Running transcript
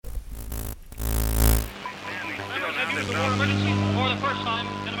use the word emergency for the first time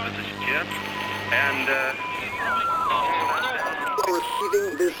in about... This is Jim, and,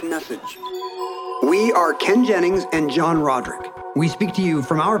 Receiving this message. We are Ken Jennings and John Roderick. We speak to you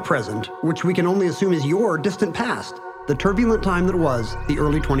from our present, which we can only assume is your distant past, the turbulent time that was the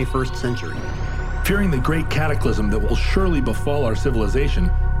early 21st century. Fearing the great cataclysm that will surely befall our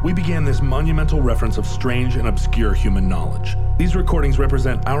civilization, we began this monumental reference of strange and obscure human knowledge. These recordings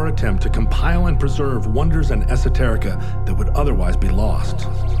represent our attempt to compile and preserve wonders and esoterica that would otherwise be lost.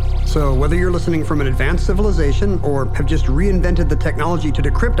 So whether you're listening from an advanced civilization or have just reinvented the technology to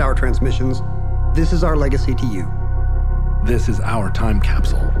decrypt our transmissions, this is our legacy to you. This is our time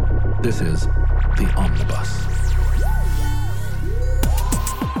capsule. This is the Omnibus.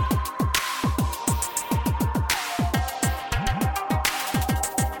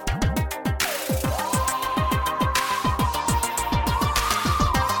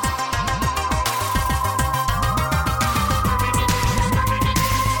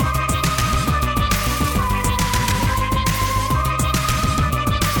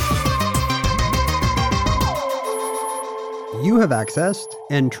 You have accessed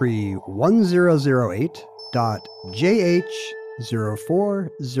entry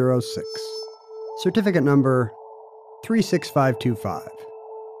 1008.JH0406, certificate number 36525.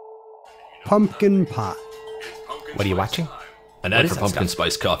 Pumpkin pie. What are you watching? An ad for pumpkin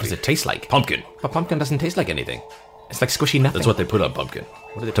spice coffee. What does it taste like? Pumpkin. But pumpkin doesn't taste like anything. It's like squishy nothing. That's what they put on pumpkin.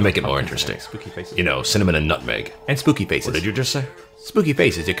 What do they to put make on it more pumpkin? interesting. Spooky faces. You know, cinnamon and nutmeg. And spooky faces. What did you just say? Spooky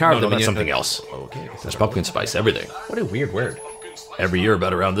faces. You carve No, them that's and something else. Okay. There's pumpkin spice everything. What a weird word. Every year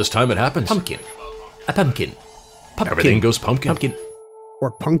about around this time it happens. Pumpkin. A pumpkin. Pumpkin. Everything goes pumpkin. Pumpkin.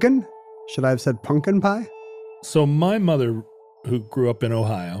 Or pumpkin? Should I have said pumpkin pie? So my mother, who grew up in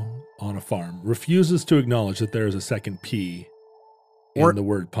Ohio on a farm, refuses to acknowledge that there is a second P in the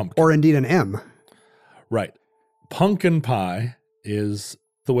word pumpkin. Or indeed an M. Right. Pumpkin pie is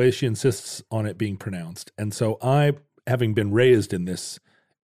the way she insists on it being pronounced. And so I, having been raised in this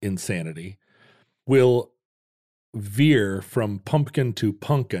insanity, will veer from pumpkin to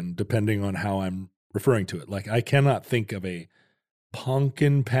punkin depending on how I'm referring to it. Like, I cannot think of a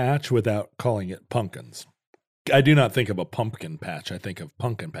pumpkin patch without calling it pumpkins. I do not think of a pumpkin patch. I think of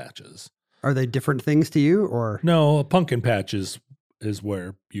pumpkin patches. Are they different things to you, or? No, a pumpkin patch is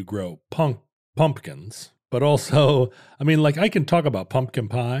where you grow pumpkins. But also, I mean, like, I can talk about pumpkin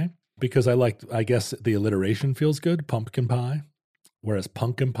pie because I guess the alliteration feels good, pumpkin pie. Whereas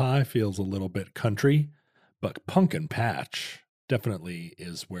pumpkin pie feels a little bit country. But pumpkin patch definitely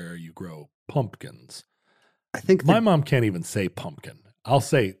is where you grow pumpkins. I think my mom can't even say pumpkin. I'll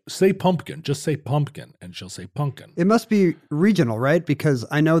say pumpkin, just say pumpkin, and she'll say pumpkin. It must be regional, right? Because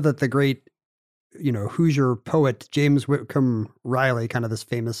I know that the great, Hoosier poet James Whitcomb Riley, kind of this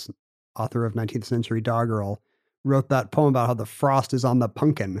famous author of 19th century doggerel, wrote that poem about how the frost is on the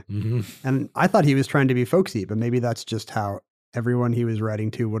pumpkin. Mm-hmm. And I thought he was trying to be folksy, but maybe that's just how everyone he was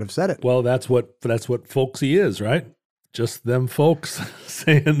writing to would have said it. Well, that's what folksy is, right? Just them folks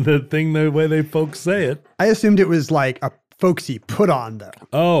saying the thing the way they folks say it. I assumed it was like a folksy put on, though.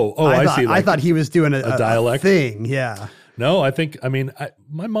 Oh, I see. I thought he was doing a dialect thing. Yeah. No,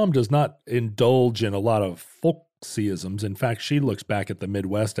 my mom does not indulge in a lot of folksyisms. In fact, she looks back at the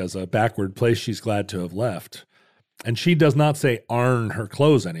Midwest as a backward place she's glad to have left. And she does not say "arn" her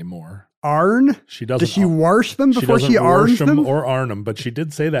clothes anymore. Arn? She doesn't. Does she wash them before she arns them? Or arn them, but she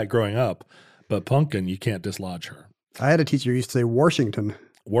did say that growing up. But pumpkin, you can't dislodge her. I had a teacher who used to say Washington.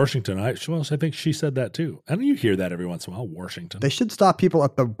 Washington. I think she said that too. And you hear that every once in a while, Washington. They should stop people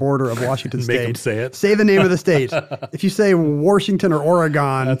at the border of Washington State. Make them say it. Say the name of the state. If you say Washington or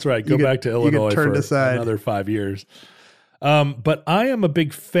Oregon. That's right. Go back to Illinois for another 5 years. But I am a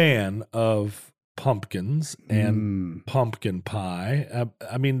big fan of pumpkins and pumpkin pie.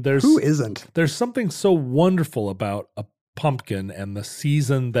 I mean, who isn't? There's something so wonderful about a pumpkin and the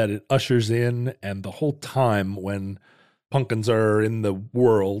season that it ushers in, and the whole time when pumpkins are in the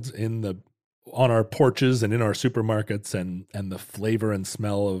world, on our porches and in our supermarkets, and the flavor and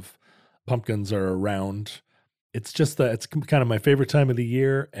smell of pumpkins are around. It's kind of my favorite time of the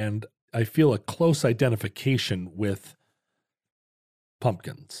year, and I feel a close identification with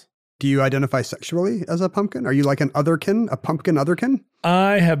pumpkins. Do you identify sexually as a pumpkin? Are you like an otherkin, a pumpkin otherkin?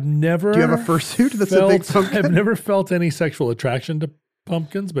 I have never. Do you have a fursuit that's a big pumpkin? I've never felt any sexual attraction to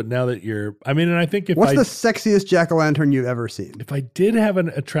pumpkins, but now that and I think what's the sexiest jack-o'-lantern you've ever seen? If I did have an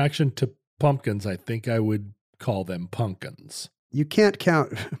attraction to pumpkins, I think I would call them pumpkins. You can't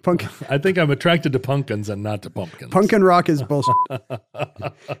count pumpkin. I think I'm attracted to pumpkins and not to pumpkins. Pumpkin rock is bullshit.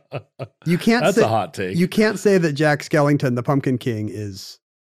 You can't. That's a hot take. You can't say that Jack Skellington, the Pumpkin King, is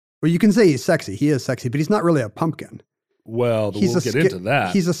Well, you can say he's sexy. He is sexy, but he's not really a pumpkin. Well, we'll get into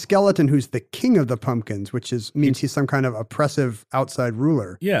that. He's a skeleton who's the king of the pumpkins, which means he's some kind of oppressive outside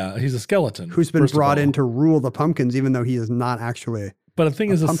ruler. Yeah, he's a skeleton. Who's been brought in to rule the pumpkins, even though he is not actually. But the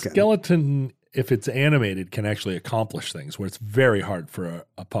thing is, pumpkin. a skeleton, if it's animated, can actually accomplish things where it's very hard for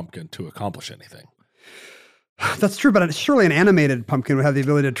a pumpkin to accomplish anything. That's true, but surely an animated pumpkin would have the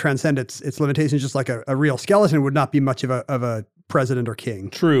ability to transcend its limitations, just like a real skeleton would not be much of a president or king.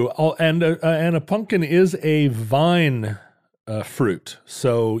 True, and a pumpkin is a vine fruit.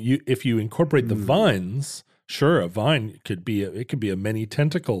 So if you incorporate the vines, sure, a vine could be a many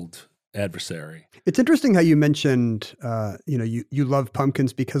tentacled adversary. It's interesting how you mentioned, you love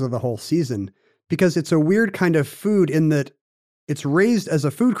pumpkins because of the whole season, because it's a weird kind of food in that it's raised as a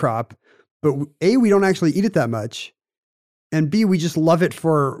food crop. But A, we don't actually eat it that much. And B, we just love it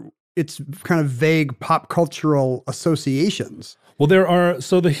for its kind of vague pop cultural associations. Well,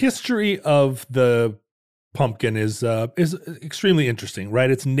 the history of the pumpkin is extremely interesting,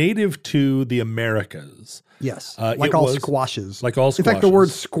 right? It's native to the Americas. Yes, like all squashes. Like all squashes. In fact, the word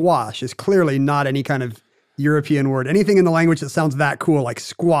squash is clearly not any kind of European word. Anything in the language that sounds that cool, like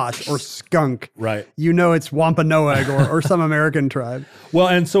squash or skunk, right? You know it's Wampanoag or some American tribe. Well,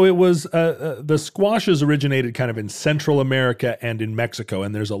 and so it was, the squashes originated kind of in Central America and in Mexico,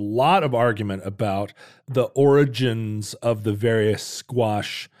 and there's a lot of argument about the origins of the various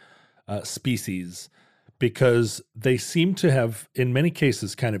squash species, because they seem to have, in many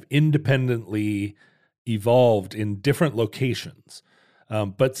cases, kind of independently evolved in different locations.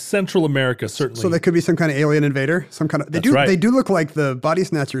 But Central America certainly. So they could be some kind of alien invader, some kind of. They do look like the body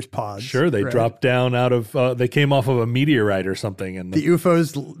snatchers pods. Sure, they dropped down out of. They came off of a meteorite or something, and the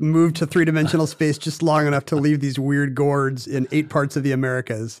UFOs moved to 3-dimensional space just long enough to leave these weird gourds in 8 parts of the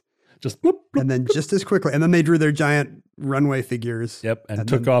Americas. Just bloop, bloop, and then just as quickly, and then they drew their giant runway figures. Yep, and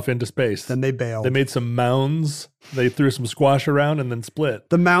took off into space. Then they bailed. They made some mounds. They threw some squash around and then split.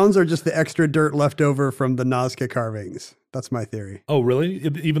 The mounds are just the extra dirt left over from the Nazca carvings. That's my theory. Oh, really?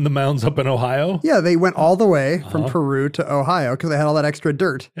 Even the mounds up in Ohio? Yeah, they went all the way from Peru to Ohio because they had all that extra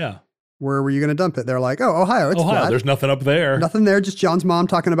dirt. Yeah. Where were you going to dump it? They're like, oh, Ohio, it's flat. There's nothing up there. Nothing there, just John's mom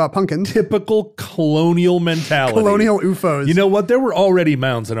talking about pumpkins. Typical colonial mentality. Colonial UFOs. You know what? There were already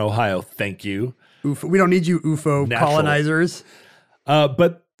mounds in Ohio. Thank you. We don't need you UFO colonizers.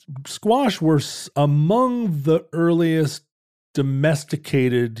 But squash were among the earliest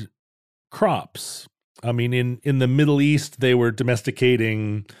domesticated crops. I mean, in the Middle East, they were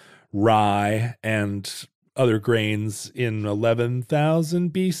domesticating rye and other grains in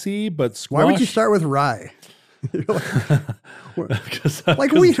 11,000 BC, but squash... Why would you start with rye?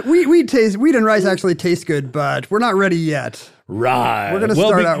 Like wheat and rice actually taste good, but we're not ready yet. Rye. We're going to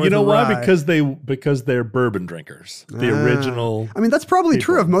start out with you know rye. why? Because they're bourbon drinkers. The original. I mean, that's probably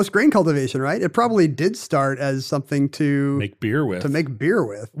true of most grain cultivation, right? It probably did start as something to make beer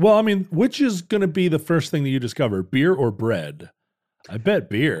with. Well, I mean, which is going to be the first thing that you discover, beer or bread? I bet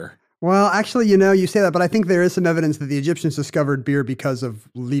beer. Well, actually, you say that, but I think there is some evidence that the Egyptians discovered beer because of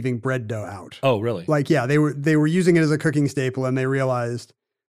leaving bread dough out. Oh, really? Like, yeah, they were using it as a cooking staple, and they realized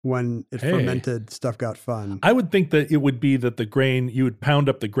when it fermented, stuff got fun. I would think that it would be that the grain, you would pound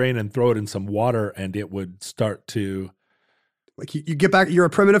up the grain and throw it in some water, and it would start to... Like you get back, you're a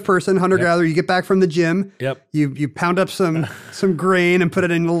primitive person, hunter-gatherer, you get back from the gym. Yep. You pound up some grain and put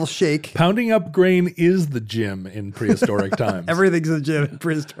it in a little shake. Pounding up grain is the gym in prehistoric times. Everything's a gym in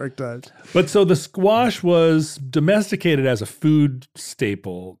prehistoric times. But so the squash was domesticated as a food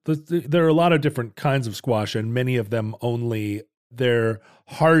staple. There are a lot of different kinds of squash, and many of them they're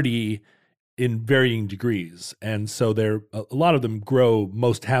hardy in varying degrees. And so a lot of them grow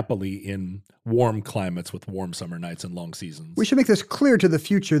most happily in warm climates with warm summer nights and long seasons. We should make this clear to the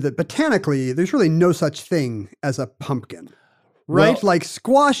future that botanically, there's really no such thing as a pumpkin, right? Well, like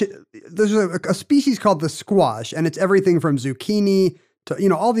squash, there's a species called the squash, and it's everything from zucchini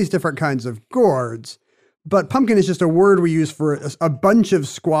to, all these different kinds of gourds. But pumpkin is just a word we use for a bunch of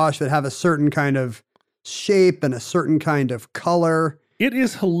squash that have a certain kind of shape and a certain kind of color. It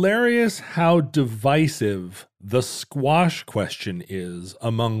is hilarious how divisive the squash question is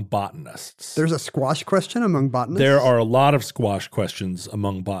among botanists. There's a squash question among botanists? There are a lot of squash questions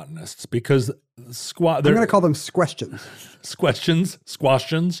among botanists because I'm going to call them squestions.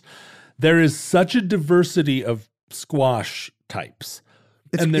 Squashtions. There is such a diversity of squash types.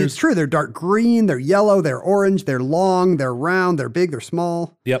 It's true. They're dark green, they're yellow, they're orange, they're long, they're round, they're big, they're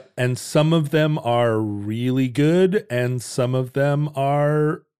small. Yep. And some of them are really good and some of them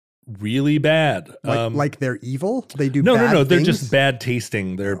are really bad. Like they're evil? They do no, bad no. They're things? just bad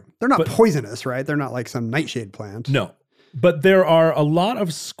tasting. They're not poisonous, right? They're not like some nightshade plant. No. But there are a lot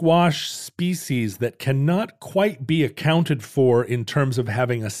of squash species that cannot quite be accounted for in terms of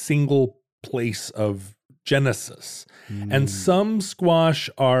having a single place of genesis. And some squash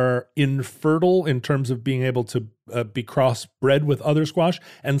are infertile in terms of being able to be crossbred with other squash,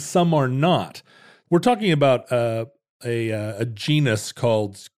 and some are not. We're talking about a genus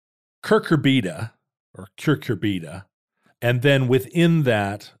called Cucurbita or Cucurbita, and then within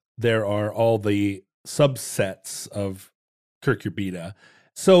that there are all the subsets of Cucurbita.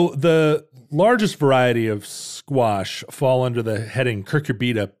 So the largest variety of squash fall under the heading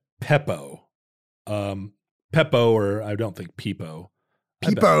Cucurbita pepo. Peppo, or I don't think Peepo.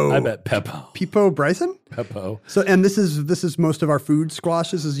 Peepo. I bet Peppo. Peepo Bryson? Peppo. So, and this is most of our food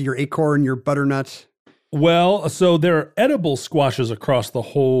squashes. This is your acorn, your butternut. Well, so there are edible squashes across the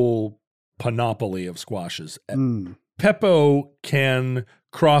whole panoply of squashes. Peppo can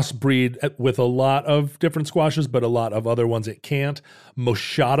crossbreed with a lot of different squashes, but a lot of other ones it can't.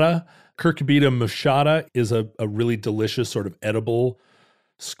 Moschata, Cucurbita moschata, is a really delicious sort of edible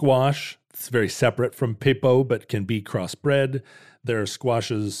squash. It's very separate from pepo, but can be crossbred. There are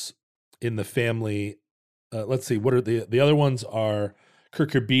squashes in the family. Let's see, what are the other ones? Are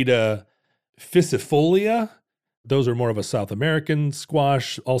Cucurbita ficifolia. Those are more of a South American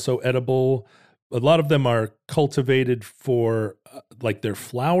squash, also edible. A lot of them are cultivated for, like their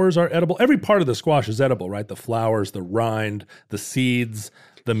flowers are edible. Every part of the squash is edible, right? The flowers, the rind, the seeds,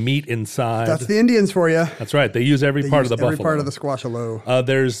 the meat inside. That's the Indians for you. That's right. They use every part of the buffalo. Every part of the squashalo.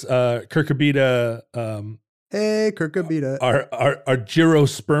 There's Cucurbita. Hey, Cucurbita.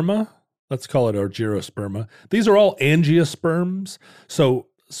 Argyrosperma. Let's call it Argyrosperma. These are all angiosperms. So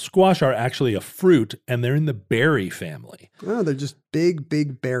squash are actually a fruit, and they're in the berry family. Oh, they're just big,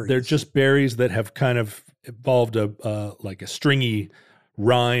 big berries. They're just berries that have kind of evolved like a stringy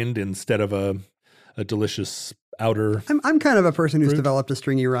rind instead of a delicious outer. I'm kind of a person who's fruit. Developed a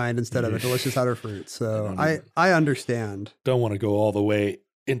stringy rind instead of a delicious outer fruit. So I understand. Don't want to go all the way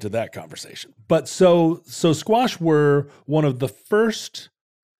into that conversation. But so squash were one of the first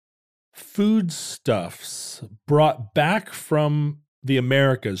foodstuffs brought back from the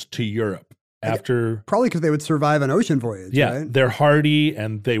Americas to Europe after. Probably because they would survive an ocean voyage. Yeah, right? they're hardy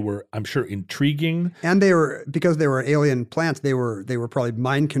and they were, I'm sure, intriguing. And because they were alien plants, they were probably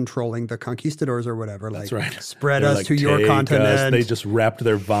mind controlling the conquistadors or whatever. That's like, right. Spread They're us like, to your "Take continent. us." They just wrapped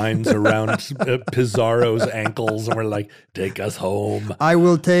their vines around Pizarro's ankles and were like, "Take us home." I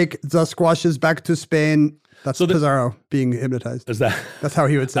will take the squashes back to Spain. That's So Pizarro being hypnotized. That's how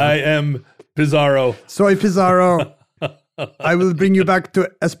he would say. I am Pizarro. Soy Pizarro. I will bring you back to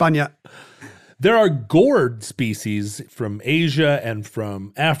España. There are gourd species from Asia and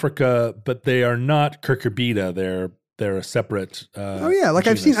from Africa, but they are not Cucurbita. They're a separate. Oh yeah, like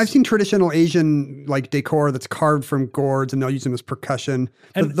genus. I've seen traditional Asian like decor that's carved from gourds, and they'll use them as percussion.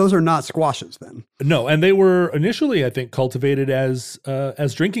 But those are not squashes then. No, and they were initially, I think, cultivated as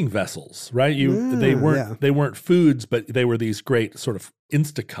drinking vessels, right? They weren't foods, but they were these great sort of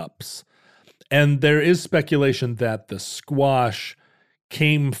Instacups. And there is speculation that the squash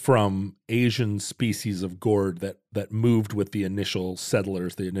came from Asian species of gourd that moved with the initial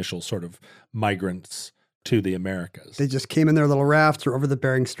settlers, the initial sort of migrants to the Americas. They just came in their little rafts or over the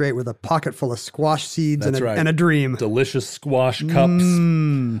Bering Strait with a pocket full of squash seeds and a dream. Delicious squash cups.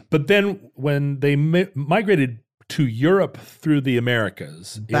 But then when they migrated to Europe through the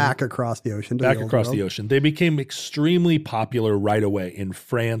Americas. Back across the ocean. The ocean. They became extremely popular right away in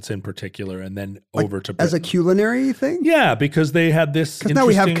France in particular, and then over to Britain. As a culinary thing? Yeah, because they had this Because now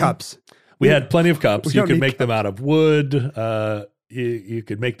we have cups. We had plenty of cups. You could make cups. them out of wood. You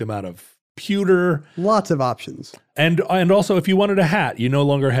could make them out of pewter. Lots of options. And also, if you wanted a hat, you no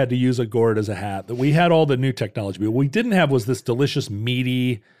longer had to use a gourd as a hat. We had all the new technology. But what we didn't have was this delicious,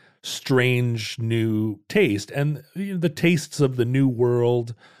 meaty, strange new taste. And the tastes of the New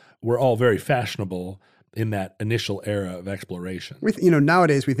World were all very fashionable in that initial era of exploration.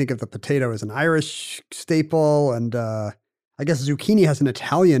 Nowadays we think of the potato as an Irish staple, and I guess zucchini has an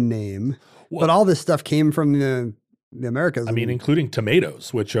Italian name. But all this stuff came from the Americas. I mean, including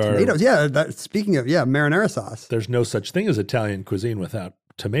tomatoes, which are... Tomatoes, yeah. Speaking of, marinara sauce. There's no such thing as Italian cuisine without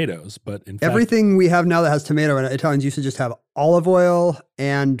tomatoes, but in fact... Everything we have now that has tomato in it, Italians used to just have olive oil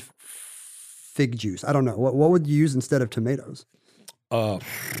and fig juice. I don't know. What would you use instead of tomatoes?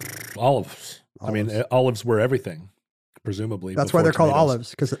 Olives. I mean, olives were everything, presumably. That's why they're called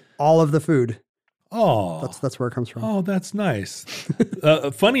olives, because all of the food. Oh. That's where it comes from. Oh, that's nice.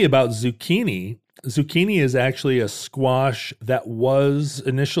 Funny about zucchini. Zucchini is actually a squash that was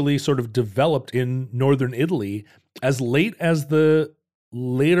initially sort of developed in northern Italy as late as the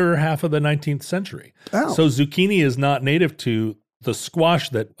later half of the 19th century. Oh. So zucchini is not native to the squash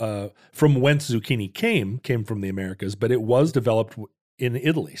that from whence zucchini came from the Americas, but it was developed in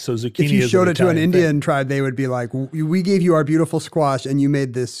Italy. So zucchini If you is showed it to an Italian Indian thing. tribe, they would be like, we gave you our beautiful squash and you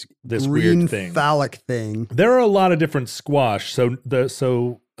made this green weird thing. phallic thing. There are a lot of different squash.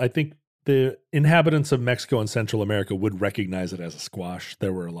 So I think the inhabitants of Mexico and Central America would recognize it as a squash.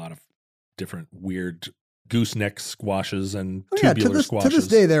 There were a lot of different weird gooseneck squashes and tubular squashes. To this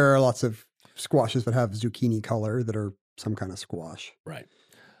day, there are lots of squashes that have zucchini color that are some kind of squash. Right.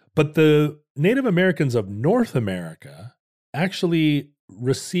 But the Native Americans of North America actually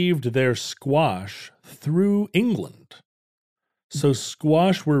received their squash through England. So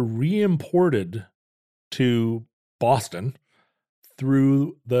squash were re-imported to Boston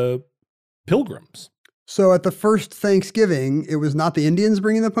through the Pilgrims. So at the first Thanksgiving, it was not the Indians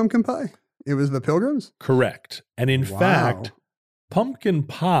bringing the pumpkin pie? It was the Pilgrims? Correct. And in Wow. fact, pumpkin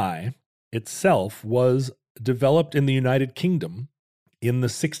pie itself was developed in the United Kingdom in the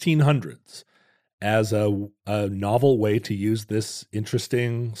 1600s as a novel way to use this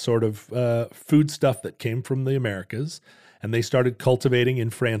interesting sort of food stuff that came from the Americas. And they started cultivating in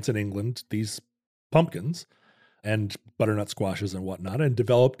France and England these pumpkins and butternut squashes and whatnot, and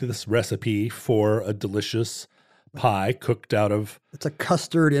developed this recipe for a delicious pie cooked out of It's a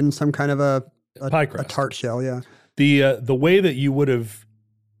custard in some kind of a pie a crust. tart shell, yeah. The way that you would have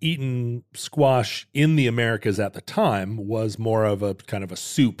eaten squash in the Americas at the time was more of a kind of a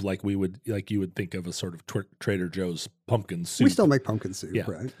soup, like you would think of a sort of Trader Joe's pumpkin soup. We still make pumpkin soup, Yeah.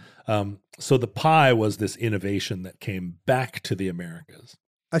 right? So the pie was this innovation that came back to the Americas.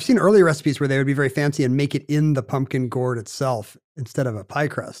 I've seen early recipes where they would be very fancy and make it in the pumpkin gourd itself instead of a pie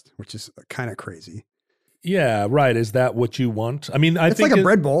crust, which is kind of crazy. Yeah, right. Is that what you want? I mean, It's think like a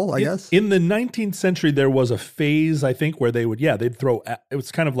bread bowl, I guess. In the 19th century, there was a phase, I think, where they'd throw, it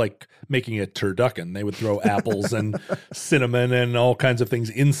was kind of like making a turducken. They would throw apples and cinnamon and all kinds of things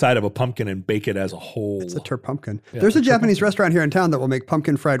inside of a pumpkin and bake it as a whole. It's a turpumpkin. Yeah, There's a a Japanese turpumpkin. restaurant here in town that will make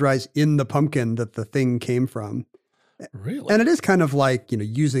pumpkin fried rice in the pumpkin that the thing came from. Really? And it is kind of like,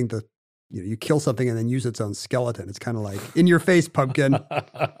 using you kill something and then use its own skeleton. It's kind of like in your face, pumpkin.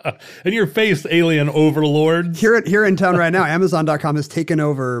 In your face, alien overlords. Here in town right now, Amazon.com has taken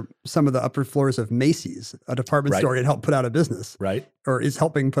over some of the upper floors of Macy's, a department Right. store it helped put out of business, Right? or is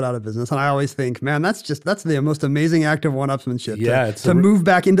helping put out of business. And I always think, man, that's the most amazing act of one-upsmanship. Yeah, to, it's to move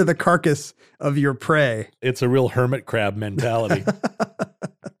back into the carcass of your prey. It's a real hermit crab mentality.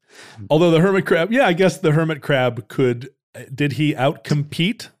 Although the hermit crab, I guess the hermit crab did he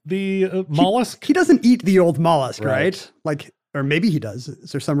outcompete the mollusk? He doesn't eat the old mollusk, Right. right? Like, or maybe he does.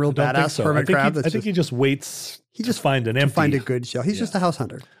 Is there some real I don't think badass so. hermit crab I think he just waits he to just find an to empty, find a good shell? He's just a house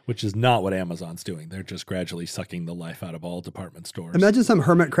hunter. which is not what Amazon's doing. They're just gradually sucking the life out of all department stores. Imagine some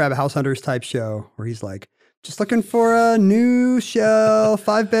hermit crab house hunters type show where he's like, just looking for a new shell,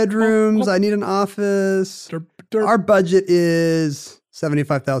 5 bedrooms. I need an office. Derp, derp. Our budget is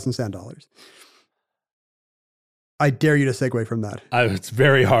 $75,000 sand dollars. I dare you to segue from that. It's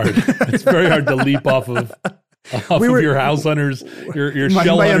very hard. It's very hard to leap off of your house hunters, your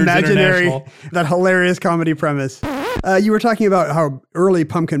shell my hunters imaginary, international. that hilarious comedy premise. You were talking about how early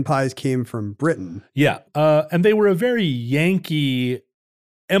pumpkin pies came from Britain. Yeah, and they were a very Yankee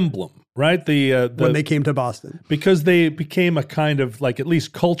emblem, right? When they came to Boston. Because they became a kind of, like, at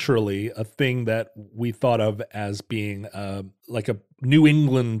least culturally, a thing that we thought of as being like a New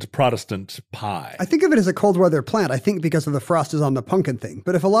England Protestant pie. I think of it as a cold weather plant. I think because of the frost is on the pumpkin thing.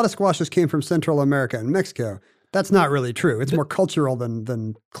 But if a lot of squashes came from Central America and Mexico, that's not really true. It's more cultural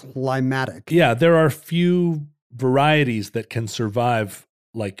than climatic. Yeah, there are few varieties that can survive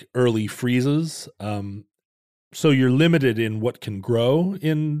like early freezes. So you're limited in what can grow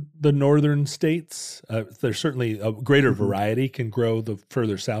in the northern states. There's certainly a greater variety can grow the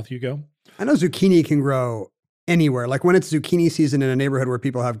further south you go. I know zucchini can grow anywhere. Like when it's zucchini season in a neighborhood where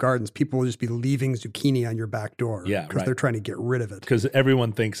people have gardens, people will just be leaving zucchini on your back door. Yeah, because right. they're trying to get rid of it. Because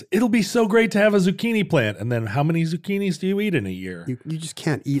everyone thinks it'll be so great to have a zucchini plant. And then how many zucchinis do you eat in a year? You just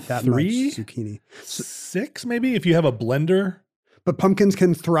can't eat that 3? much zucchini. 6 maybe, if you have a blender. But pumpkins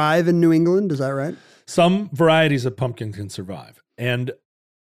can thrive in New England. Is that right? Some varieties of pumpkin can survive. And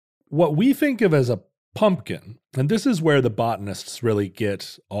what we think of as a pumpkin, and this is where the botanists really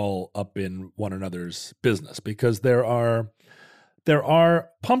get all up in one another's business, because there are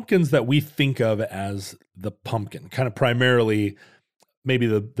pumpkins that we think of as the pumpkin, kind of primarily, maybe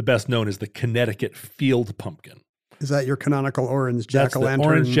the best known is the Connecticut field pumpkin. Is that your canonical orange That's the jack-o'-lantern?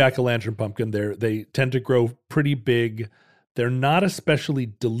 orange jack-o'-lantern pumpkin. They tend to grow pretty big. They're not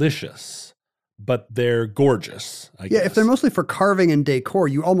especially delicious, but they're gorgeous, I guess. If they're mostly for carving and decor,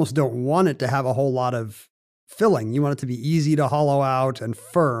 you almost don't want it to have a whole lot of filling. You want it to be easy to hollow out and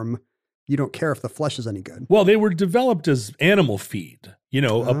firm. You don't care if the flesh is any good. Well, they were developed as animal feed. You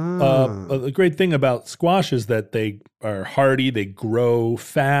know, a great thing about squash is that they are hardy, they grow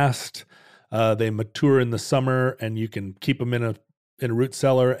fast, they mature in the summer, and you can keep them in a root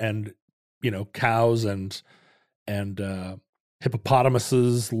cellar, and, you know, cows and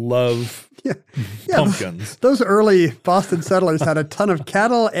hippopotamuses love pumpkins. Those early Boston settlers had a ton of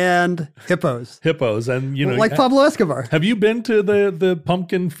cattle and hippos. And, you know, Like Pablo Escobar. have you been to the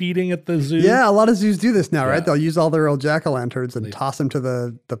pumpkin feeding at the zoo? Yeah, a lot of zoos do this now, Yeah. right? They'll use all their old jack-o'-lanterns and toss them to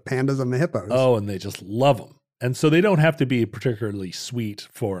the pandas and the hippos. Oh, and they just love them. And so they don't have to be particularly sweet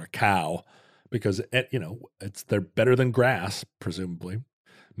for a cow because, you know, they're better than grass, presumably.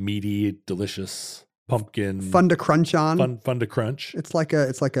 Meaty, delicious pumpkin. Fun to crunch on. Fun to crunch. It's like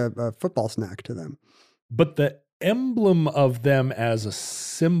a football snack to them. But the emblem of them as a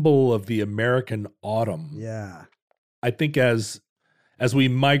symbol of the American autumn, Yeah. I think as we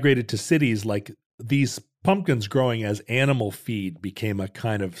migrated to cities, like these pumpkins growing as animal feed became a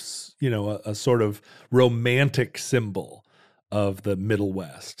kind of, you know, a sort of romantic symbol of the Middle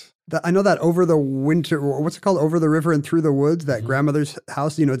West. I know that over the winter, what's it called? Over the river and through the woods, that grandmother's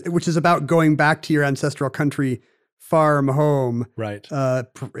house, you know, which is about going back to your ancestral country farm home. Right. I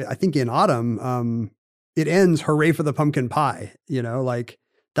think in autumn, it ends hooray for the pumpkin pie, you know, like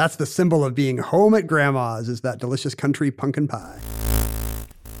that's the symbol of being home at grandma's, is that delicious country pumpkin pie.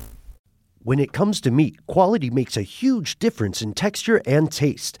 When it comes to meat, quality makes a huge difference in texture and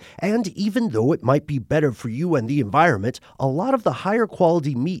taste. And even though it might be better for you and the environment, a lot of the higher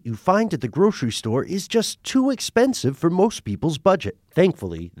quality meat you find at the grocery store is just too expensive for most people's budget.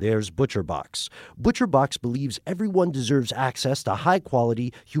 Thankfully, there's ButcherBox. ButcherBox believes everyone deserves access to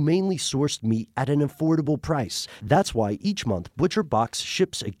high-quality, humanely sourced meat at an affordable price. That's why each month, ButcherBox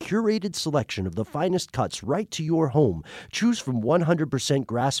ships a curated selection of the finest cuts right to your home. Choose from 100%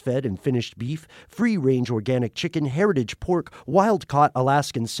 grass-fed and finished beef, free-range organic chicken, heritage pork, wild-caught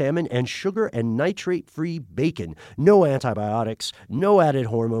Alaskan salmon, and sugar and nitrate-free bacon. No antibiotics, no added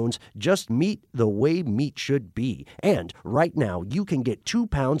hormones, just meat the way meat should be. And right now, you can get 2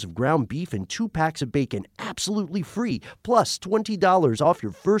 pounds of ground beef and 2 packs of bacon absolutely free, plus $20 off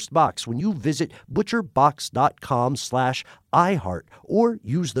your first box when you visit butcherbox.com/iHeart or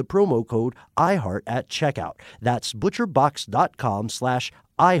use the promo code iHeart at checkout. That's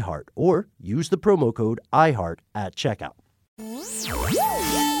butcherbox.com/iHeart or use the promo code iHeart at checkout.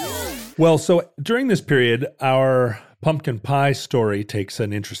 Well, so during this period, our pumpkin pie story takes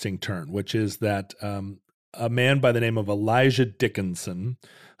an interesting turn, which is that a man by the name of Elijah Dickinson,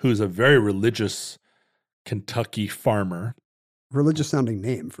 who's a very religious Kentucky farmer. Religious sounding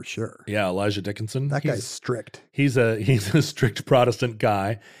name for sure. Yeah, Elijah Dickinson. That guy's strict. He's a strict Protestant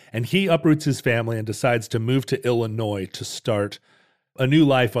guy, and he uproots his family and decides to move to Illinois to start a new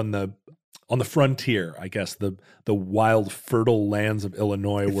life on the frontier, I guess, the wild, fertile lands of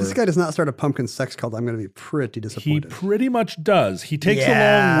Illinois. If this guy does not start a pumpkin sex cult, I'm going to be pretty He disappointed. pretty much does. He takes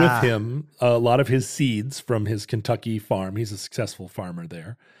along with him a lot of his seeds from his Kentucky farm. He's a successful farmer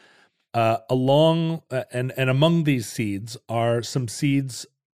there. And among these seeds are some seeds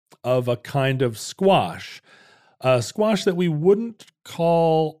of a kind of squash, a squash that we wouldn't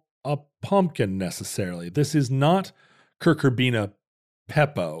call a pumpkin necessarily. This is not Cucurbita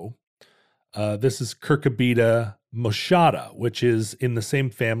pepo. This is Cucurbita moschata, which is in the same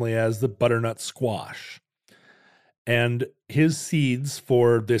family as the butternut squash. And his seeds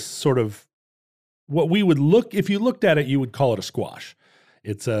for this sort of what we would look, if you looked at it, you would call it a squash.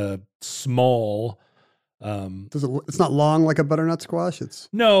 It's a small. It's not long like a butternut squash.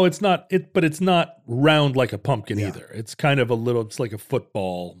 No, it's not. But it's not round like a pumpkin either. It's kind of it's like a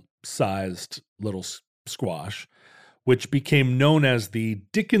football-sized little squash, which became known as the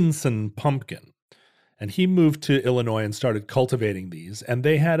Dickinson pumpkin. And he moved to Illinois and started cultivating these. And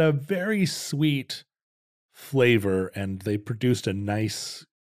they had a very sweet flavor, and they produced a nice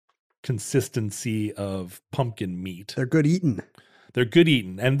consistency of pumpkin meat. They're good eating. They're good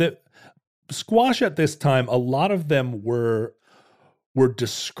eating. And the squash at this time, a lot of them were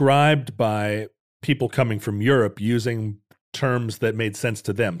described by people coming from Europe using terms that made sense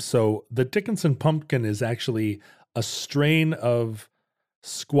to them. So the Dickinson pumpkin is actually a strain of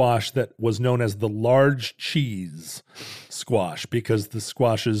squash that was known as the large cheese squash because the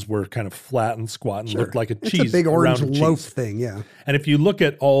squashes were kind of flat and squat and looked like a cheese. It's a big orange round loaf cheese thing, yeah. And if you look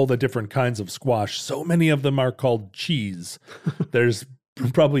at all the different kinds of squash, so many of them are called cheese. There's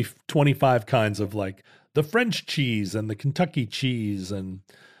probably 25 kinds of like the French cheese and the Kentucky cheese and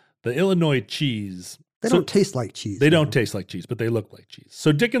The Illinois cheese. They don't taste like cheese. They don't taste like cheese, but they look like cheese.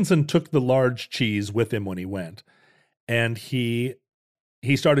 So Dickinson took the large cheese with him when he went, and he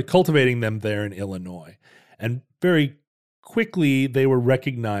started cultivating them there in Illinois. And very quickly, they were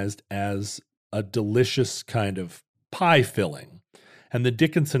recognized as a delicious kind of pie filling. And the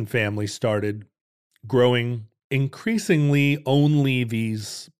Dickinson family started growing increasingly only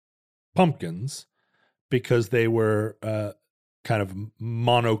these pumpkins because they were kind of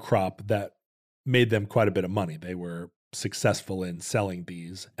monocrop that made them quite a bit of money. They were successful in selling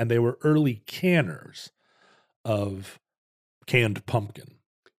these, and they were early canners of canned pumpkin.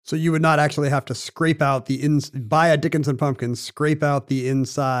 So you would not actually have to scrape out buy a Dickinson pumpkin, scrape out the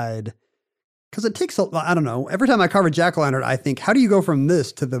inside. Because it takes I don't know. Every time I carve a jack-o'-lantern, I think, how do you go from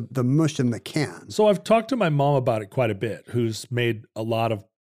this to the mush in the can? So I've talked to my mom about it quite a bit, who's made a lot of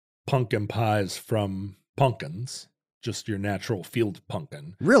pumpkin pies from pumpkins, just your natural field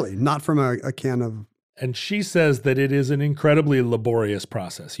pumpkin. Really? Not from a can of... And she says that it is an incredibly laborious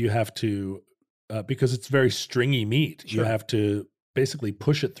process. You have to, because it's very stringy meat, Sure. you have to basically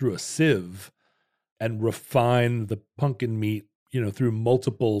push it through a sieve and refine the pumpkin meat, through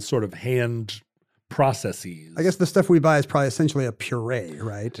multiple sort of hand processes. I guess the stuff we buy is probably essentially a puree,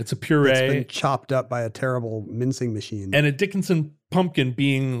 right? It's a puree. It's been chopped up by a terrible mincing machine. And a Dickinson pumpkin,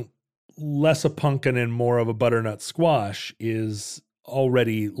 being less a pumpkin and more of a butternut squash, is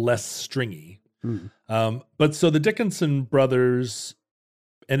already less stringy. But so the Dickinson brothers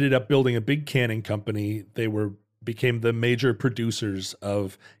ended up building a big canning company. They became the major producers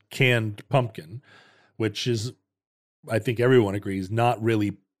of canned pumpkin, which is, I think everyone agrees, not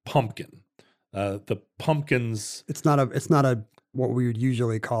really pumpkin. The pumpkins, it's not a what we would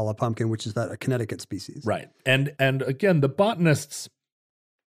usually call a pumpkin, which is a Connecticut species, right? And again, the botanists.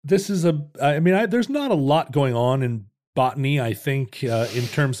 This is there's not a lot going on in botany, I think, in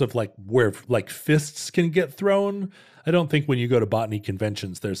terms of where fists can get thrown. I don't think when you go to botany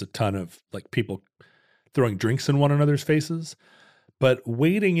conventions, there's a ton of people throwing drinks in one another's faces. But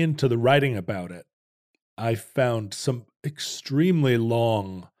wading into the writing about it, I found some extremely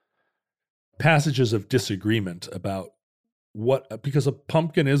long passages of disagreement about because a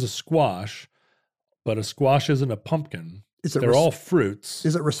pumpkin is a squash, but a squash isn't a pumpkin. They're all fruits.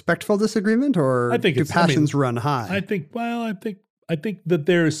 Is it respectful disagreement, or I think do passions run high? I think that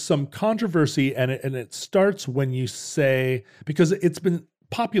there is some controversy, and it starts when you say, because it's been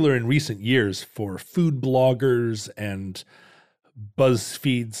popular in recent years for food bloggers and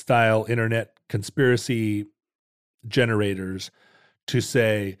BuzzFeed style internet conspiracy generators to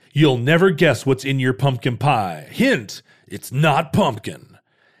say, you'll never guess what's in your pumpkin pie. Hint, it's not pumpkin.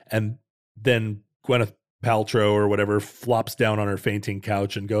 And then Gwyneth Paltrow or whatever flops down on her fainting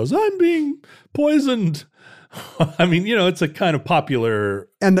couch and goes, I'm being poisoned. I mean, it's a kind of popular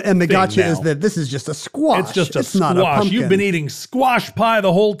and the gotcha now. is that this is just a squash. It's just a it's squash. Not a pumpkin. You've been eating squash pie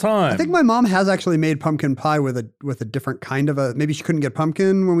the whole time. I think my mom has actually made pumpkin pie with a different kind of maybe she couldn't get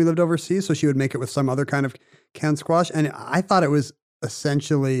pumpkin when we lived overseas, so she would make it with some other kind of canned squash. And I thought it was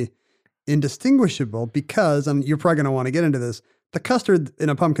essentially indistinguishable because, and you're probably going to want to get into this, the custard in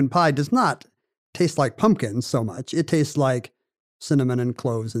a pumpkin pie does not taste like pumpkin so much. It tastes like cinnamon and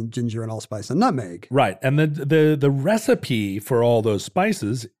cloves and ginger and allspice and nutmeg. Right. And the recipe for all those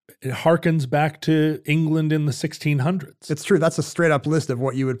spices, it harkens back to England in the 1600s. It's true. That's a straight up list of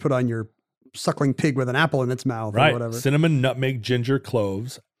what you would put on your suckling pig with an apple in its mouth or whatever. Cinnamon, nutmeg, ginger,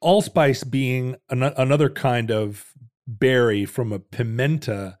 cloves. Allspice being another kind of berry from a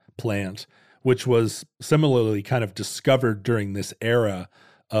pimenta plant, which was similarly kind of discovered during this era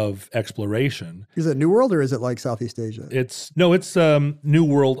of exploration. Is it New World or is it like Southeast Asia? It's New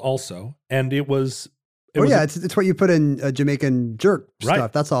World also, and it's what you put in Jamaican jerk stuff.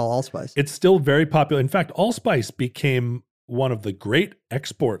 Right. That's all allspice. It's still very popular. In fact, allspice became one of the great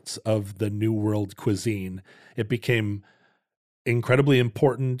exports of the New World cuisine. It became incredibly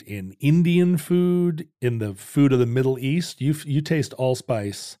important in Indian food, in the food of the Middle East. You taste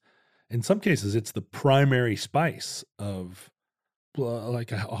allspice. In some cases, it's the primary spice of a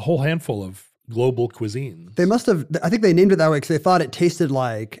whole handful of global cuisines. They must have, I think they named it that way because they thought it tasted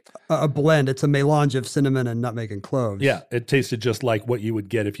like a blend. It's a melange of cinnamon and nutmeg and cloves. Yeah, it tasted just like what you would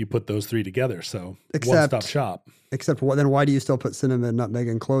get if you put those three together. So one-stop shop. Except then why do you still put cinnamon, nutmeg,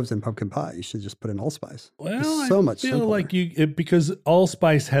 and cloves in pumpkin pie? You should just put in allspice. Well, it's so much feel simpler. like because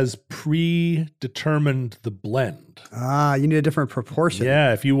allspice has predetermined the blend. You need a different proportion.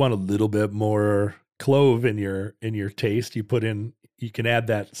 Yeah, if you want a little bit more clove in your taste, you can add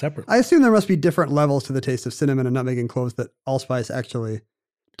that separately. I assume there must be different levels to the taste of cinnamon and nutmeg and cloves that allspice actually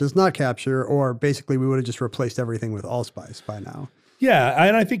does not capture, or basically we would have just replaced everything with allspice by now. Yeah,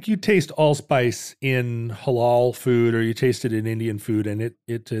 and I think you taste allspice in halal food or you taste it in Indian food, and it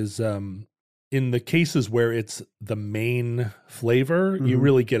is in the cases where it's the main flavor, you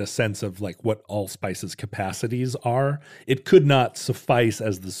really get a sense of like what allspice's capacities are. It could not suffice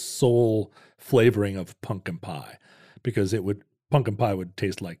as the sole flavoring of pumpkin pie because pumpkin pie would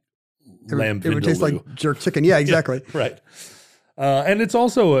taste like lamb vindaloo. It would taste like jerk chicken. Yeah, exactly. Right. And it's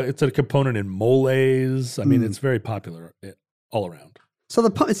also it's a component in moles. I mean, it's very popular all around. So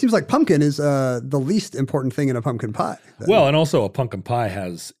it seems like pumpkin is the least important thing in a pumpkin pie. then. Well, and also a pumpkin pie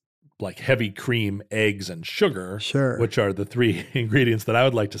has like heavy cream, eggs, and sugar, Sure. which are the three ingredients that I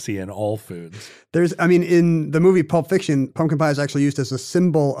would like to see in all foods. In the movie Pulp Fiction, pumpkin pie is actually used as a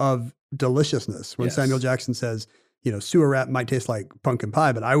symbol of deliciousness. When Yes. Samuel Jackson says, sewer rat might taste like pumpkin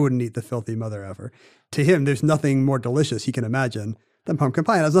pie, but I wouldn't eat the filthy mother effer. To him, there's nothing more delicious he can imagine than pumpkin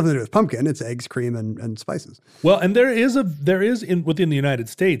pie. It has nothing to do with pumpkin. It's eggs, cream, and spices. Well, and there is within the United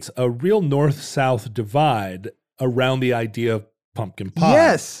States a real north-south divide around the idea of pumpkin pie.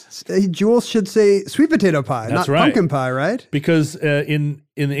 Yes. Jules should say sweet potato pie, That's not right. pumpkin pie, right? Because in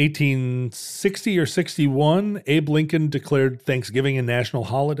 1860 or 61, Abe Lincoln declared Thanksgiving a national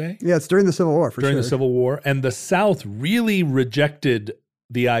holiday. Yeah, it's during the Civil War, for During sure. the Civil War, and the South really rejected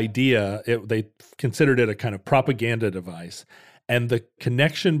the idea. They considered it a kind of propaganda device. And the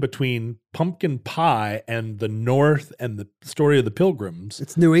connection between pumpkin pie and the North and the story of the Pilgrims.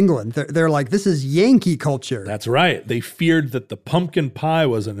 It's New England. They're like, this is Yankee culture. That's right. They feared that the pumpkin pie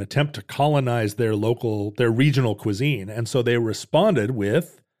was an attempt to colonize their regional cuisine. And so they responded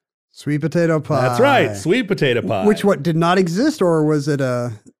with Sweet potato pie. That's right, sweet potato pie. Which did not exist, or was it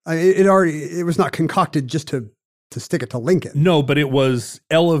it was not concocted just to stick it to Lincoln. No, but it was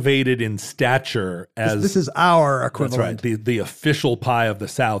elevated in stature as this is our that's equivalent. right, the official pie of the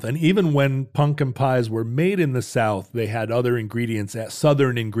South. And even when pumpkin pies were made in the South, they had other ingredients,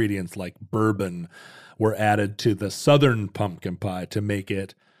 southern ingredients like bourbon were added to the southern pumpkin pie to make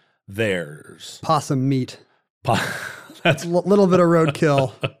it theirs. Possum meat. That's Little bit of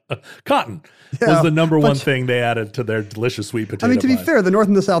roadkill. cotton Yeah, was the number one but- thing they added to their delicious sweet potato To be pie. fair, the North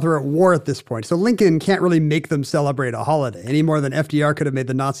and the South are at war at this point, so Lincoln can't really make them celebrate a holiday any more than FDR could have made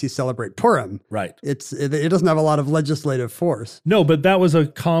the Nazis celebrate Purim. Right. It doesn't have a lot of legislative force. No, but that was a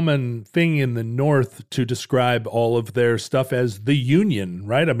common thing in the North to describe all of their stuff as the Union,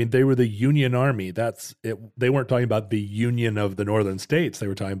 right? I mean, they were the Union Army. That's it. They weren't talking about the Union of the Northern states. They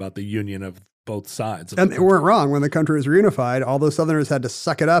were talking about the Union of both sides. And they weren't wrong. When the country was reunified, all those Southerners had to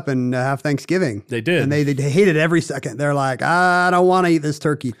suck it up and have Thanksgiving. They did. And they hated every second. They're like, I don't want to eat this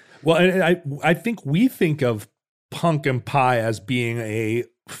turkey. Well, and I think we think of pumpkin pie as being a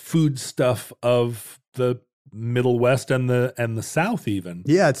foodstuff of the Middle West and the South even.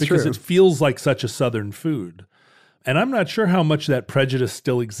 Yeah, it's because true. it feels like such a Southern food. And I'm not sure how much that prejudice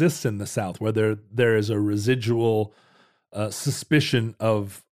still exists in the South, where there is a residual suspicion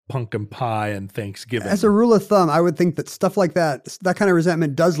of pumpkin pie and Thanksgiving. As a rule of thumb, I would think that stuff like that kind of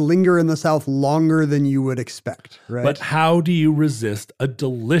resentment does linger in the South longer than you would expect, right? But how do you resist a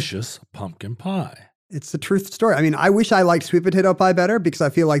delicious pumpkin pie? It's the truth story. I mean, I wish I liked sweet potato pie better because I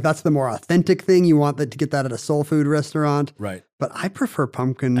feel like that's the more authentic thing. You want to get that at a soul food restaurant. Right. But I prefer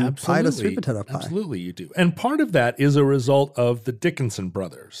pumpkin pie to sweet potato pie. Absolutely, you do. And part of that is a result of the Dickinson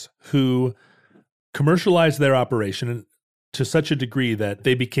brothers, who commercialized their operation to such a degree that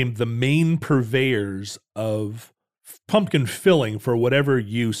they became the main purveyors of pumpkin filling for whatever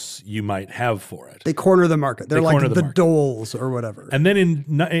use you might have for it. They corner the market. They're They like corner the the market. Doles or whatever. And then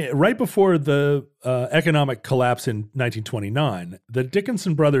right before the economic collapse in 1929, the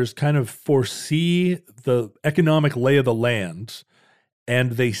Dickinson brothers kind of foresee the economic lay of the land,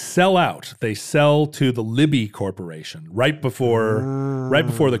 and they sell out. They sell to the Libby Corporation right before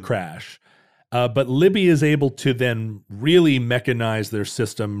the crash. But Libby is able to then really mechanize their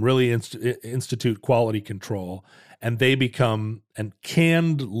system, really institute quality control, and they become an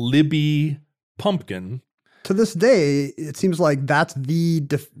canned Libby pumpkin. To this day, it seems like that's the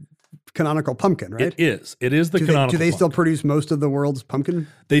canonical pumpkin, right? It is. It is the do canonical they still pumpkin. produce most of the world's pumpkin?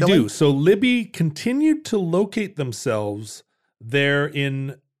 They filling? do. So Libby continued to locate themselves there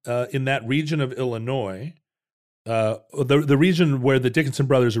in that region of Illinois, the region where the Dickinson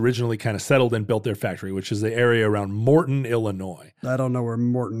brothers originally kind of settled and built their factory, which is the area around Morton, Illinois. I don't know where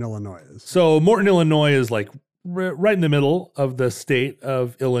Morton, Illinois is. So Morton, Illinois is like right in the middle of the state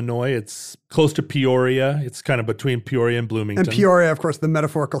of Illinois. It's close to Peoria. It's kind of between Peoria and Bloomington. And Peoria, of course, the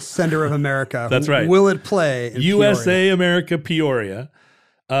metaphorical center of America. That's right. Will it play in USA, Peoria? America, Peoria.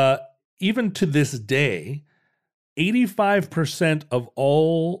 Even to this day, 85% of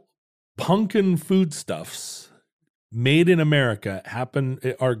all pumpkin foodstuffs made in America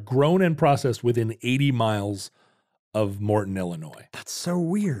are grown and processed within 80 miles of Morton, Illinois. That's so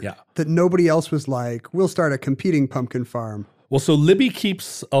weird. Yeah. That nobody else was like, we'll start a competing pumpkin farm. Well, so Libby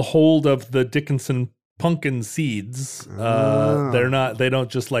keeps a hold of the Dickinson pumpkin seeds. They don't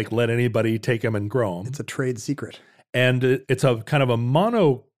just like let anybody take them and grow them. It's a trade secret. And it's a kind of a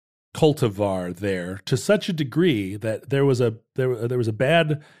mono cultivar there to such a degree that there was a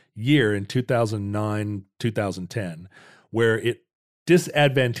bad year in 2009, 2010, where it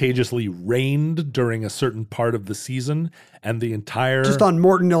disadvantageously rained during a certain part of the season, and the entire just on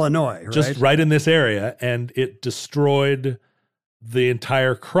Morton, Illinois, right? just right in this area, and it destroyed the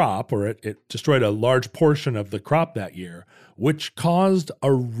entire crop, or it destroyed a large portion of the crop that year, which caused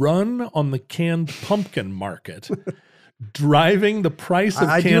a run on the canned pumpkin market, driving the price of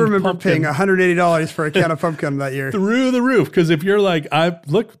I canned do remember pumpkin paying $180 for a can of pumpkin that year. through the roof. Because if you're like,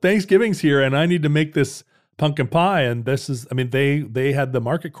 look, Thanksgiving's here, and I need to make this pumpkin pie, and they had the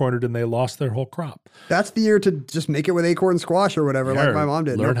market cornered, and they lost their whole crop. That's the year to just make it with acorn squash or whatever, like my mom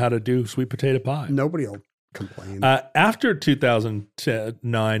did. Learn how to do sweet potato pie. Nobody will complain. After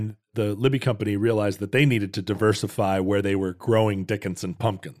 2009, the Libby Company realized that they needed to diversify where they were growing Dickinson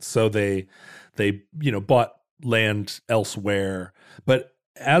pumpkins. So they bought land elsewhere. But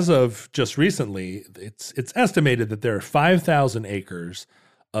as of just recently, it's estimated that there are 5,000 acres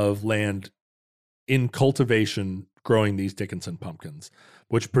of land in cultivation growing these Dickinson pumpkins,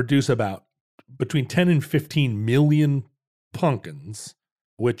 which produce about between 10 and 15 million pumpkins,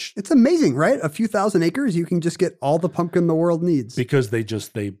 which it's amazing, right? A few thousand acres, you can just get all the pumpkin the world needs. Because they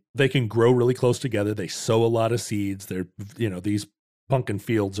can grow really close together. They sow a lot of seeds. These pumpkin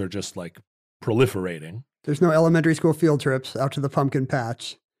fields are just like proliferating. There's no elementary school field trips out to the pumpkin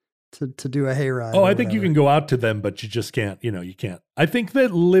patch to do a hayride. Oh, I think you can go out to them, but you just can't, you can't. I think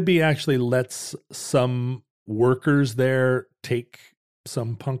that Libby actually lets some workers there take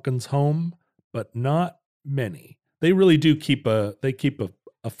some pumpkins home, but not many. They really do keep a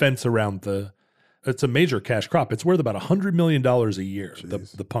fence around it's a major cash crop. It's worth about $100 million a year,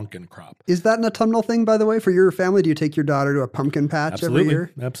 the pumpkin crop. Is that an autumnal thing, by the way, for your family? Do you take your daughter to a pumpkin patch every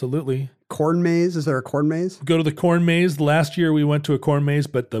year? Absolutely. Corn maze? Is there a corn maze? Go to the corn maze. Last year we went to a corn maze,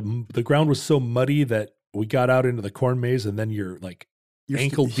 but the ground was so muddy that we got out into the corn maze, and then you're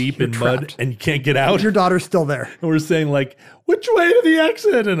ankle deep in trapped. Mud, and you can't get out. Your daughter's still there. And we're saying like, which way to the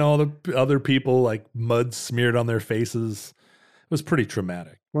exit? And all the other people, like mud smeared on their faces. It was pretty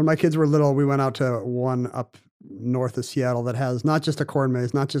traumatic. When my kids were little, we went out to one up north of Seattle that has not just a corn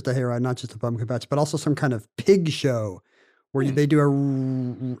maze, not just a hayride, not just a pumpkin patch, but also some kind of pig show where they do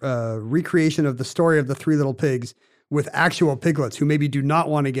a recreation of the story of the Three Little Pigs with actual piglets who maybe do not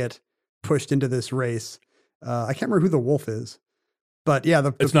want to get pushed into this race. I can't remember who the wolf is. But yeah,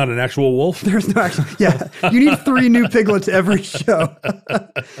 it's not an actual wolf. There's no actual. Yeah, you need 3 new piglets every show.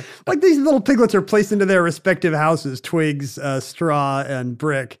 Like these little piglets are placed into their respective houses: twigs, straw, and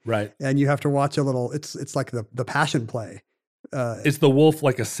brick. Right. And you have to watch a little. It's like the passion play. Is the wolf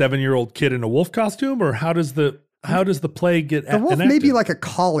like a 7-year-old kid in a wolf costume, or how does the play get? The wolf enacted? may be like a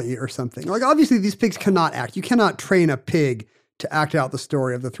collie or something. Like obviously these pigs cannot act. You cannot train a pig to act out the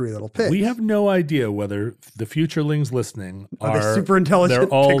story of the 3 little pigs. We have no idea whether the futurelings listening are they super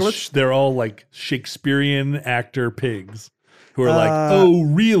intelligent piglets? They're all like Shakespearean actor pigs who are like, oh,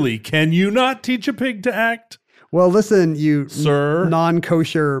 really? Can you not teach a pig to act? Well, listen, you sir,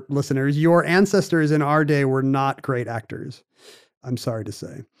 non-kosher listeners, your ancestors in our day were not great actors. I'm sorry to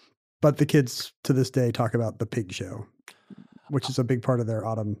say. But the kids to this day talk about the pig show, which is a big part of their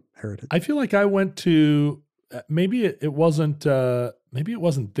autumn heritage. I feel like I went to... Maybe it wasn't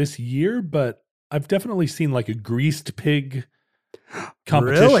this year, but I've definitely seen like a greased pig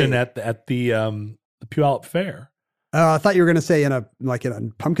competition really? at the Puyallup Fair. I thought you were going to say in a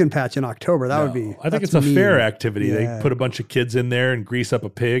pumpkin patch in October. That would be. I think it's a fair activity. Yeah. They put a bunch of kids in there and grease up a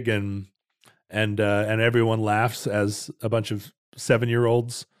pig, and everyone laughs as a bunch of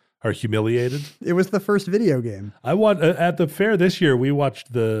 7-year-olds are humiliated. It was the first video game. I at the fair this year. We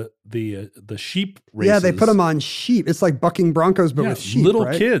watched the sheep races. Yeah, they put them on sheep. It's like bucking broncos, but with sheep. Little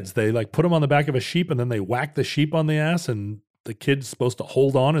right? kids. They like put them on the back of a sheep, and then they whack the sheep on the ass, and the kid's supposed to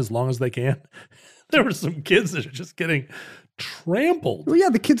hold on as long as they can. There were some kids that are just getting trampled. Well, yeah,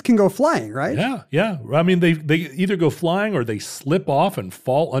 the kids can go flying, right? Yeah. I mean, they either go flying or they slip off and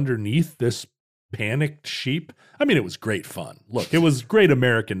fall underneath this panicked sheep. I mean, it was great fun. Look, it was great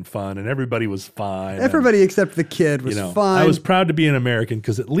American fun, and everybody was fine. Everybody except the kid was fine. I was proud to be an American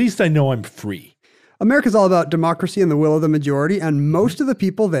because at least I know I'm free. America's all about democracy and the will of the majority, and most of the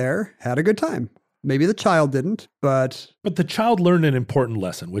people there had a good time. Maybe the child didn't, but But the child learned an important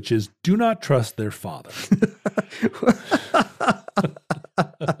lesson, which is do not trust their father.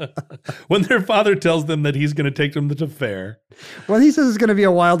 When their father tells them that he's going to take them to the fair. when he says it's going to be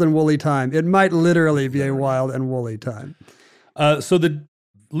a wild and woolly time, it might literally be a wild and woolly time. So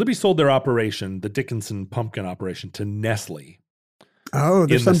Libby sold their operation, the Dickinson pumpkin operation, to Nestle. Oh,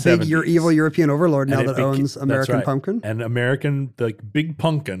 there's In some the big 70s. evil European overlord now And it that owns that's American right. Pumpkin. And American, the big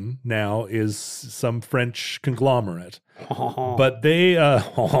pumpkin now is some French conglomerate. But they,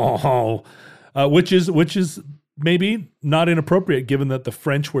 which is maybe not inappropriate given that the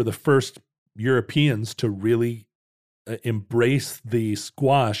French were the first Europeans to really embrace the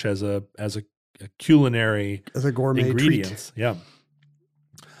squash as a culinary As a gourmet ingredients. Yeah.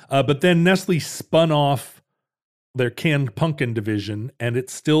 But then Nestle spun off their canned pumpkin division, and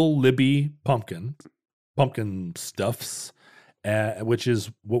it's still Libby pumpkin stuffs, which is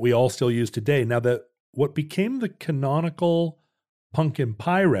what we all still use today. Now, what became the canonical pumpkin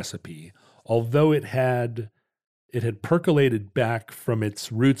pie recipe, although it had percolated back from its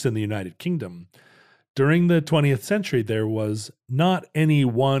roots in the United Kingdom, during the 20th century, there was not any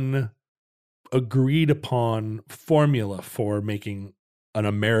one agreed upon formula for making an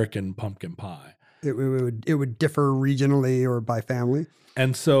American pumpkin pie. It would differ regionally or by family.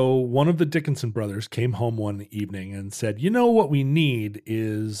 And so one of the Dickinson brothers came home one evening and said, you know what we need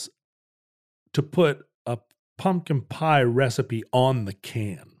is to put a pumpkin pie recipe on the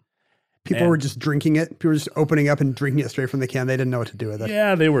can. People And- were just drinking it. People were just opening up and drinking it straight from the can. They didn't know what to do with it.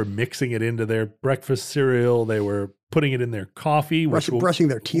 Yeah, they were mixing it into their breakfast cereal. They were putting it in their coffee, Brushing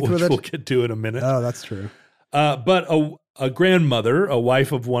their teeth with it. we'll get to in a minute. Oh, that's true. But a grandmother, a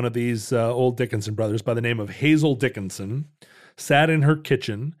wife of one of these old Dickinson brothers by the name of Hazel Dickinson, sat in her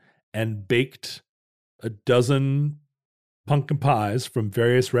kitchen and baked a dozen pumpkin pies from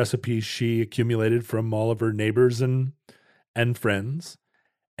various recipes she accumulated from all of her neighbors and friends,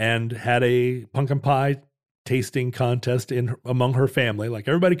 and had a pumpkin pie tasting contest among her family. Like,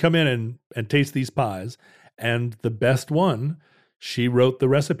 everybody come in and taste these pies. And the best one, she wrote the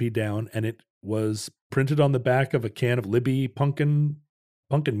recipe down, and it was printed on the back of a can of Libby pumpkin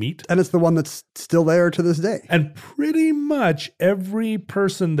meat. And it's the one that's still there to this day. And pretty much every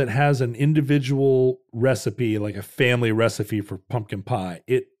person that has an individual recipe, like a family recipe for pumpkin pie,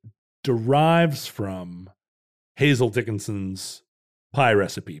 it derives from Hazel Dickinson's pie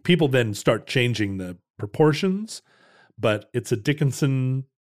recipe. People then start changing the proportions, but it's a Dickinson,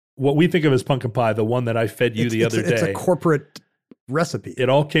 what we think of as pumpkin pie, the one that I fed you the other day. It's a corporate recipe. It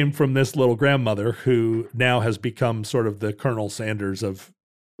all came from this little grandmother who now has become sort of the Colonel Sanders of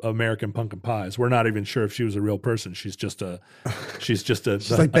American pumpkin pies. We're not even sure if she was a real person. She's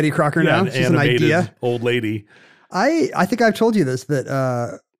like Betty Crocker now. She's an animated idea. old lady. I think I've told you this,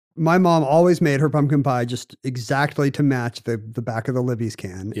 that my mom always made her pumpkin pie just exactly to match the back of the Libby's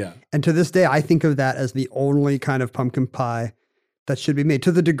can. Yeah. And to this day, I think of that as the only kind of pumpkin pie that should be made,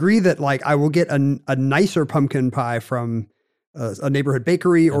 to the degree that, like, I will get a nicer pumpkin pie from a neighborhood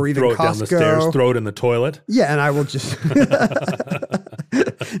bakery or even Throw it Costco. down the stairs, throw it in the toilet. Yeah, and I will just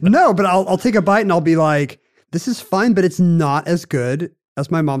no, but I'll take a bite and I'll be like, this is fine, but it's not as good as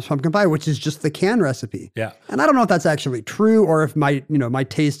my mom's pumpkin pie, which is just the can recipe. Yeah. And I don't know if that's actually true or if my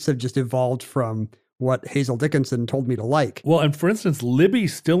tastes have just evolved from what Hazel Dickinson told me to like. Well, and for instance, Libby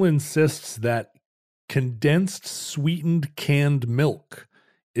still insists that condensed sweetened canned milk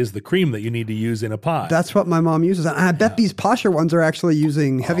is the cream that you need to use in a pie. That's what my mom uses. And I bet these posher ones are actually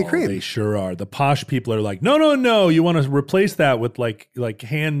using heavy cream. They sure are. The posh people are like, no. You want to replace that with like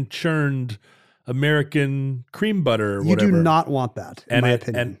hand churned American cream butter or You whatever. do not want that, in my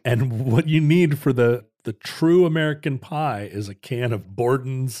opinion. And what you need for the true American pie is a can of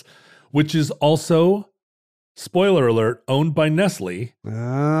Borden's, which is also, spoiler alert, owned by Nestle.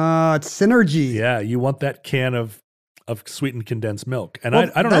 Ah, it's synergy. Yeah, you want that can of sweetened condensed milk. And I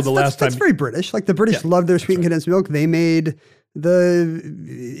don't know the last time. That's very British. Like, the British love their sweetened condensed milk. They made the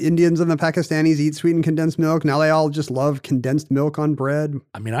Indians and the Pakistanis eat sweetened condensed milk. Now they all just love condensed milk on bread.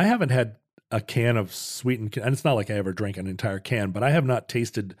 I mean, I haven't had a can of sweetened, and it's not like I ever drank an entire can, but I have not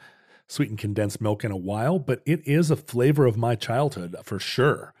tasted sweetened condensed milk in a while, but it is a flavor of my childhood for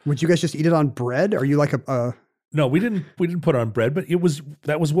sure. Would you guys just eat it on bread? Are you like a No, we didn't put it on bread, but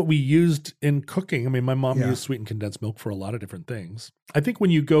that was what we used in cooking. I mean, my mom Yeah. used sweetened condensed milk for a lot of different things. I think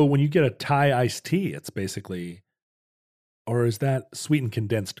when you get a Thai iced tea, it's basically, or is that sweetened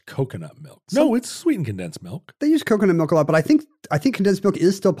condensed coconut milk? No, it's sweetened condensed milk. They use coconut milk a lot, but I think condensed milk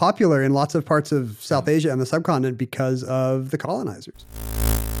is still popular in lots of parts of South Asia and the subcontinent because of the colonizers.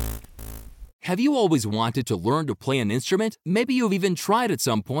 Have you always wanted to learn to play an instrument? Maybe you've even tried at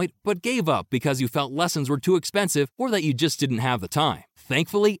some point, but gave up because you felt lessons were too expensive or that you just didn't have the time.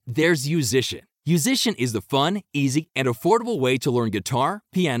 Thankfully, there's Musician. Musician is the fun, easy, and affordable way to learn guitar,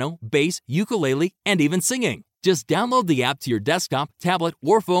 piano, bass, ukulele, and even singing. Just download the app to your desktop, tablet,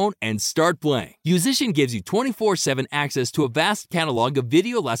 or phone and start playing. Musician gives you 24/7 access to a vast catalog of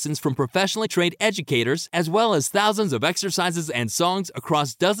video lessons from professionally trained educators, as well as thousands of exercises and songs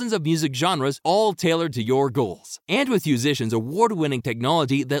across dozens of music genres, all tailored to your goals. And with Musician's award-winning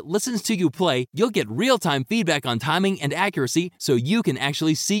technology that listens to you play, you'll get real-time feedback on timing and accuracy so you can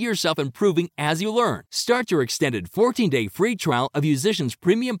actually see yourself improving as you learn. Start your extended 14-day free trial of Musician's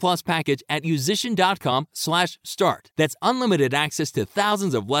Premium Plus package at musician.com/start. That's unlimited access to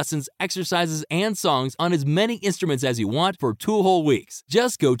thousands of lessons, exercises, and songs on as many instruments as you want for 2 whole weeks.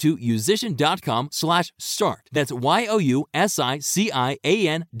 Just go to musician.com/start. That's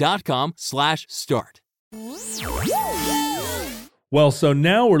YOUSICIAN.com/start. Well, so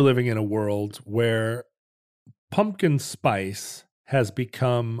now we're living in a world where pumpkin spice has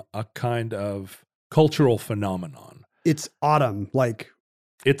become a kind of cultural phenomenon. It's autumn, like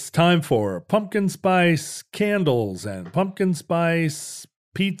It's time for pumpkin spice candles and pumpkin spice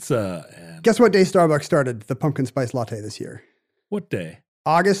pizza. And guess what day Starbucks started the pumpkin spice latte this year? what day?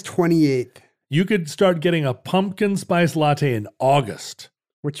 August 28th, You could start getting a pumpkin spice latte in August.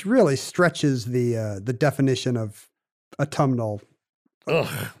 which really stretches the definition of autumnal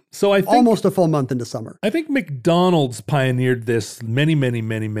Ugh. So I think almost a full month into summer. I think McDonald's pioneered this many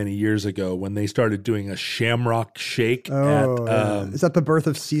years ago when they started doing a shamrock shake. Is that the birth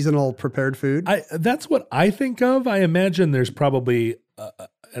of seasonal prepared food? That's what I think of. I imagine there's probably,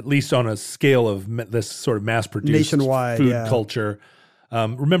 at least on a scale of this sort of mass-produced Nationwide, food yeah. culture.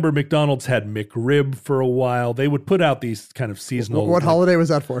 Remember, McDonald's had McRib for a while. They would put out these kind of seasonal. What holiday was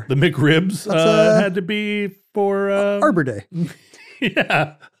that for? The McRibs had to be for Arbor Day.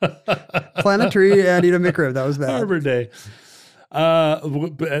 Yeah. Plant a tree and eat a McRib. That was that. Arbor Day.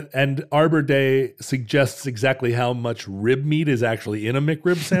 And Arbor Day suggests exactly how much rib meat is actually in a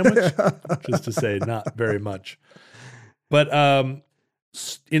McRib sandwich, just to say not very much. But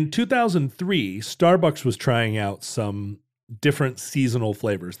in 2003, Starbucks was trying out some different seasonal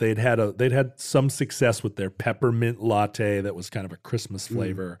flavors. They'd had some success with their peppermint latte that was kind of a Christmas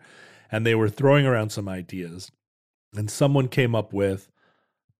flavor, and they were throwing around some ideas. And someone came up with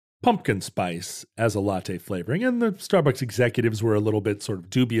pumpkin spice as a latte flavoring. And the Starbucks executives were a little bit sort of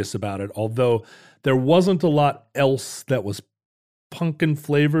dubious about it, although there wasn't a lot else that was pumpkin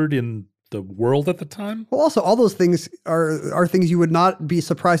flavored in the world at the time. Well, also, all those things are things you would not be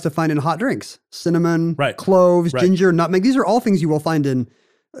surprised to find in hot drinks. Cinnamon, cloves, ginger, nutmeg. These are all things you will find in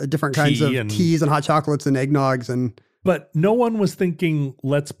different kinds of teas and hot chocolates and eggnogs. But no one was thinking,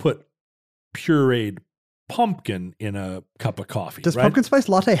 let's put pureed pumpkin in a cup of coffee. Does pumpkin spice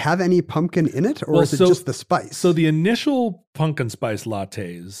latte have any pumpkin in it, or is it just the spice? So the initial pumpkin spice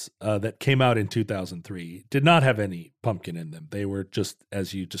lattes that came out in 2003 did not have any pumpkin in them. They were just,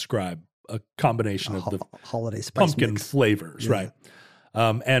 as you described, a combination of the holiday spice pumpkin mix. flavors, Yeah. right?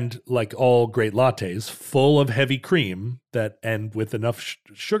 And like all great lattes, full of heavy cream and with enough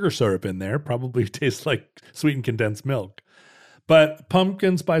sugar syrup in there, probably tastes like sweetened condensed milk. But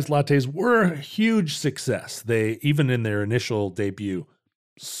pumpkin spice lattes were a huge success. They, even in their initial debut,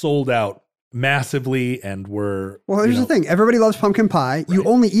 sold out massively and were. Well, here's the thing. Everybody loves pumpkin pie. You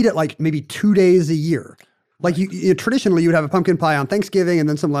only eat it like maybe 2 days a year. Like you traditionally, you would have a pumpkin pie on Thanksgiving and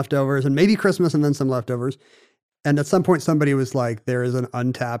then some leftovers, and maybe Christmas and then some leftovers. And at some point, somebody was like, there is an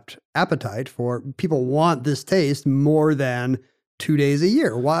untapped appetite for people want this taste more than 2 days a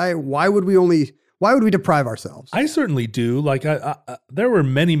year. Why would we deprive ourselves? I certainly do. Like there were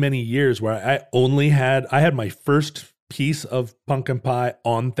many years where I had my first piece of pumpkin pie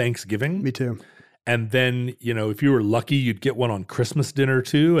on Thanksgiving. Me too. And then, if you were lucky, you'd get one on Christmas dinner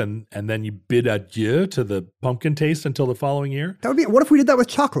too. And then you bid adieu to the pumpkin taste until the following year. What if we did that with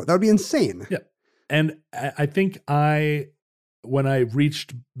chocolate? That would be insane. Yeah. And I think when I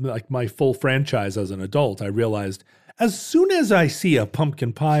reached like my full franchise as an adult, I realized as soon as I see a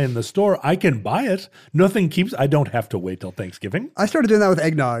pumpkin pie in the store, I can buy it. I don't have to wait till Thanksgiving. I started doing that with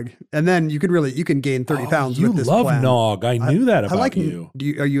eggnog, and then you can gain 30 pounds with this You plan. love nog. I knew that about you.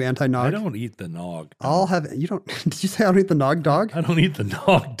 Are you anti-nog? I don't eat the nog. You don't, did you say I don't eat the nog dog? I don't eat the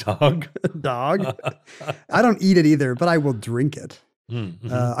nog dog. Dog? I don't eat it either, but I will drink it.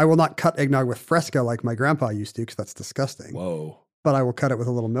 Mm-hmm. I will not cut eggnog with Fresca like my grandpa used to, because that's disgusting. Whoa. But I will cut it with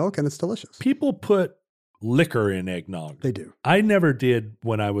a little milk, and it's delicious. People put liquor in eggnog. They do. I never did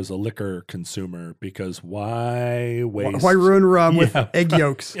when I was a liquor consumer because why waste? Why ruin rum with Yeah, egg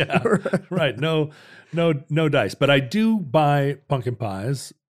yolks? Yeah, right. No dice. But I do buy pumpkin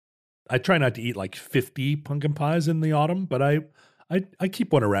pies. I try not to eat like 50 pumpkin pies in the autumn, but I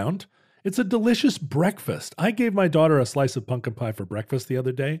keep one around. It's a delicious breakfast. I gave my daughter a slice of pumpkin pie for breakfast the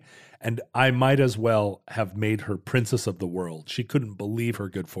other day, and I might as well have made her princess of the world. She couldn't believe her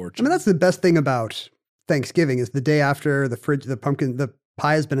good I fortune. mean, that's the best thing about Thanksgiving is the day after the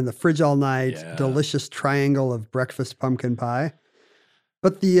pie has been in the fridge all night. Yeah. Delicious triangle of breakfast pumpkin pie.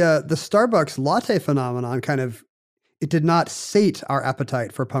 But the Starbucks latte phenomenon it did not sate our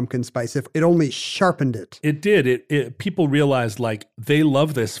appetite for pumpkin spice. If it only sharpened it. It did. It people realized like they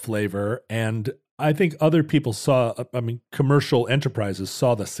love this flavor, and I think other people commercial enterprises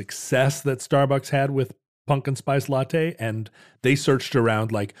saw the success that Starbucks had with pumpkin spice latte, and they searched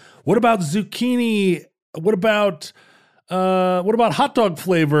around like, what about zucchini? What about hot dog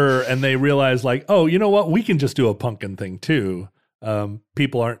flavor? And they realized like, oh, you know what? We can just do a pumpkin thing too.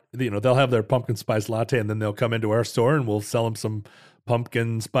 People aren't, they'll have their pumpkin spice latte and then they'll come into our store and we'll sell them some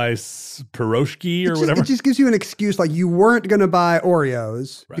pumpkin spice pierogi or whatever. It just gives you an excuse. Like you weren't going to buy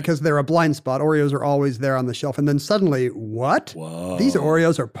Oreos Right. because they're a blind spot. Oreos are always there on the shelf. And then suddenly, what? Whoa. These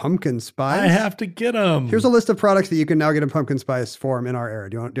Oreos are pumpkin spice? I have to get them. Here's a list of products that you can now get in pumpkin spice form in our era.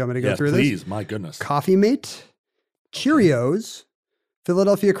 Do you want me to go through please. this? My goodness. Coffee Mate, Cheerios,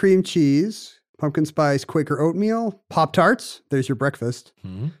 Philadelphia cream cheese, pumpkin spice Quaker oatmeal, Pop-Tarts. There's your breakfast.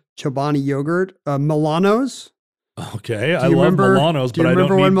 Hmm. Chobani yogurt, Milanos. Okay, I Do you love remember, Milanos, do you but I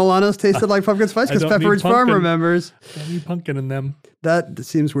remember don't when need, Milanos tasted like pumpkin spice? I Because don't need Pepperidge Farm pumpkin. remembers. I need pumpkin in them. That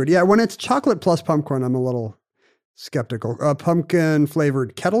seems weird. Yeah, when it's chocolate plus pumpkin, I'm a little skeptical. Pumpkin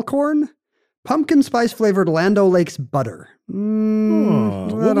flavored kettle corn, pumpkin spice flavored Land O'Lakes butter.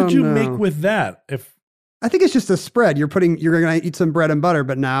 What would you make with that? I think it's just a spread. You're going to eat some bread and butter,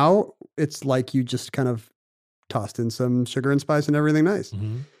 but now it's like you just kind of tossed in some sugar and spice and everything nice.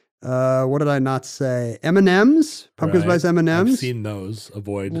 Mhm. What did I not say? M&Ms, pumpkin Right. spice M&Ms. I've seen those. A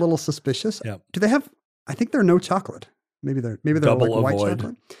Avoid. little suspicious. Yep. Do they have? I think they're no chocolate. Maybe they're Double like white avoid.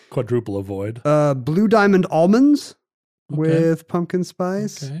 chocolate. Quadruple avoid. Blue Diamond almonds Okay. with pumpkin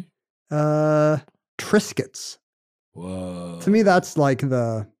spice. Okay. Triscuits. Whoa. To me, that's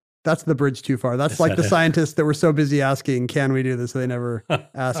the bridge too far. That's Is like that the it? scientists that were so busy asking, "Can we do this?" They never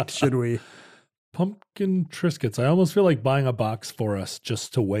asked, "Should we?" Pumpkin Triscuits. I almost feel like buying a box for us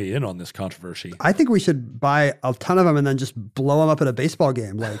just to weigh in on this controversy. I think we should buy a ton of them and then just blow them up at a baseball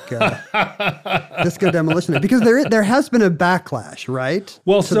game, like Disco Demolition Day, because there has been a backlash, right?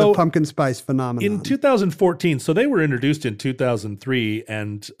 Well, to so the pumpkin spice phenomenon. In 2014, so they were introduced in 2003,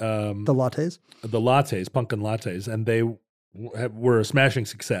 and the lattes. the lattes, pumpkin lattes, and they were a smashing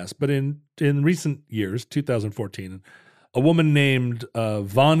success. But in recent years, 2014, a woman named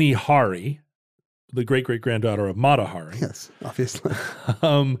Vani Hari, the great-great-granddaughter of Mata Hari, Yes, obviously.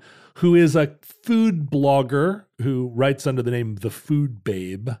 who is a food blogger who writes under the name The Food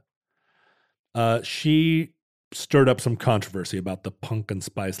Babe, she stirred up some controversy about the pumpkin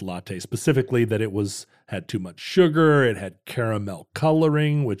spice latte, specifically that it had too much sugar, it had caramel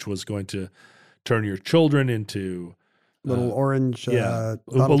coloring, which was going to turn your children into Little orange Oompa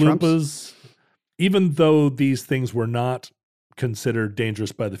Donald Trumps. Loompas. Even though these things were not considered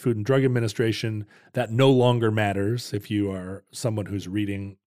dangerous by the Food and Drug Administration, that no longer matters if you are someone who's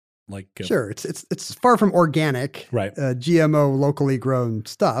reading like Sure, it's far from organic, Right. GMO, locally grown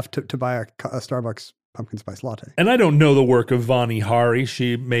stuff to buy a Starbucks pumpkin spice latte. And I don't know the work of Vani Hari.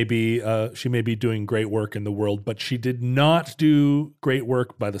 She may be doing great work in the world, but she did not do great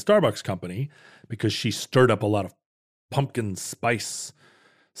work by the Starbucks company because she stirred up a lot of pumpkin spice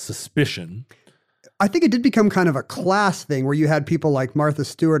suspicion. I think it did become kind of a class thing where you had people like Martha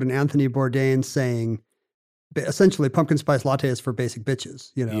Stewart and Anthony Bourdain saying, essentially, pumpkin spice latte is for basic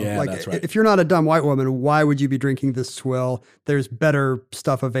bitches. Yeah, like that's right. if you're not a dumb white woman, why would you be drinking this swill? There's better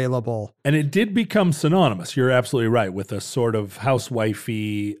stuff available. And it did become synonymous, you're absolutely right, with a sort of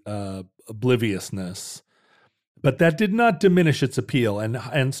housewifey obliviousness. But that did not diminish its appeal. And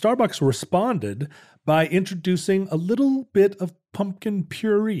Starbucks responded by introducing a little bit of pumpkin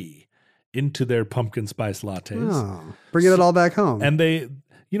puree into their pumpkin spice lattes. Oh, bringing it all back home. And they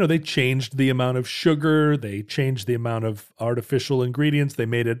changed the amount of sugar, they changed the amount of artificial ingredients. They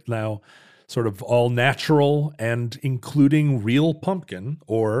made it now sort of all natural and including real pumpkin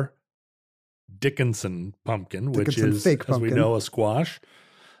or Dickinson pumpkin, which Dickinson is, fake as we pumpkin. know, a squash,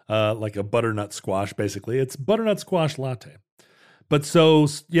 like a butternut squash, basically. It's butternut squash latte. But so,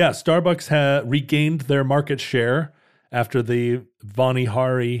 yeah, Starbucks regained their market share after the Vani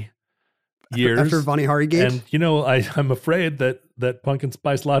Hari years. After Vani Hari Gate. And, you know, I'm afraid that pumpkin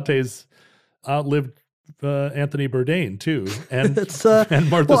spice lattes outlived Anthony Bourdain, too. And, and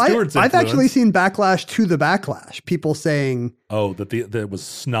Martha Stewart's I've actually influence. seen backlash to the backlash. People saying, Oh, that it was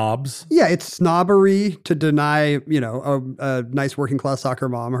snobs? yeah, it's snobbery to deny, a nice working class soccer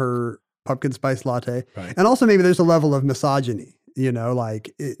mom her pumpkin spice latte. Right. And also maybe there's a level of misogyny,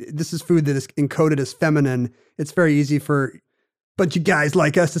 this is food that is encoded as feminine. It's very easy for a bunch of guys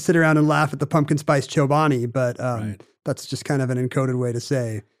like us to sit around and laugh at the pumpkin spice chobani, but that's just kind of an encoded way to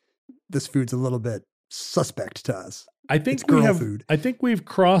say this food's a little bit suspect to us. I think It's girl food. I think we've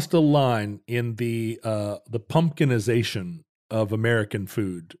crossed a line in the pumpkinization of American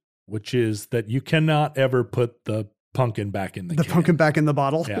food, which is that you cannot ever put the pumpkin back in the can. Pumpkin back in the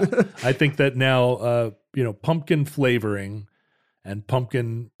bottle. Yeah. I think that now, pumpkin flavoring and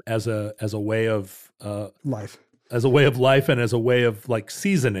pumpkin as a way of Life. as a way of life and as a way of like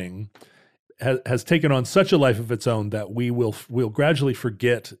seasoning has taken on such a life of its own that we'll gradually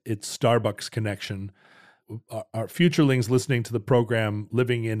forget its Starbucks connection. Our futurelings listening to the program,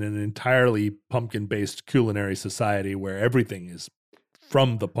 living in an entirely pumpkin-based culinary society where everything is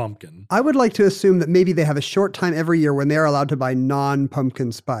from the pumpkin. I would like to assume that maybe they have a short time every year when they are allowed to buy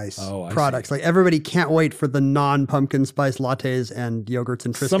non-pumpkin spice products. See. Like everybody can't wait for the non-pumpkin spice lattes and yogurts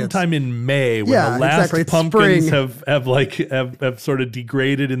and Triscuits. Sometime in May, when the last It's pumpkins spring. have sort of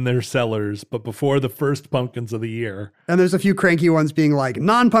degraded in their cellars, but before the first pumpkins of the year. And there's a few cranky ones being like,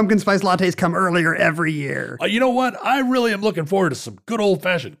 non-pumpkin spice lattes come earlier every year. You know what? I really am looking forward to some good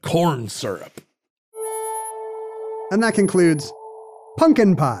old-fashioned corn syrup. And that concludes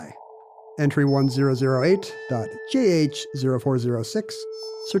Pumpkin Pie. Entry 1008.JH0406,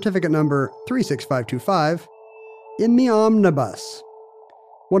 certificate number 36525, in the omnibus.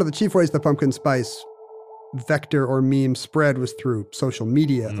 One of the chief ways the pumpkin spice vector or meme spread was through social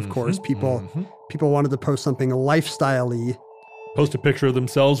media, of course. People wanted to post something lifestyle-y. Post a picture of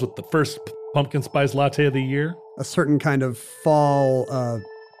themselves with the first pumpkin spice latte of the year. A certain kind of fall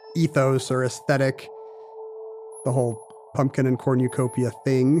ethos or aesthetic. The whole pumpkin and cornucopia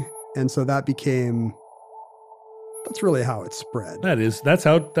thing. And so that's really how it spread. That's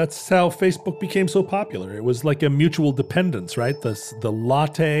how Facebook became so popular. It was like a mutual dependence, right? The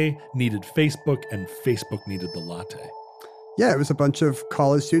latte needed Facebook and Facebook needed the latte. Yeah, it was a bunch of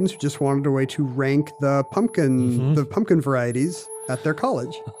college students who just wanted a way to rank the pumpkin varieties at their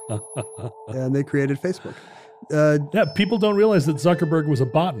college. And they created Facebook. People don't realize that Zuckerberg was a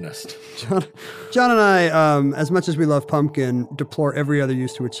botanist. John and I, as much as we love pumpkin, deplore every other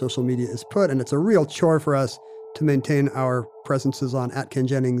use to which social media is put, and it's a real chore for us to maintain our presences on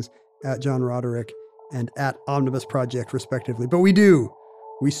 @KenJennings, @JohnRoderick, and @Omnibus Project, respectively. But we do.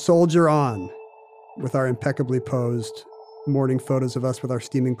 We soldier on with our impeccably posed morning photos of us with our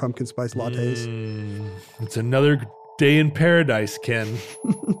steaming pumpkin spice lattes. It's another day in paradise, Ken.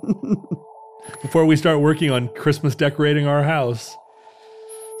 Before we start working on Christmas decorating our house.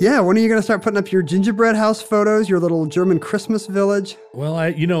 Yeah, when are you going to start putting up your gingerbread house photos, your little German Christmas village? Well,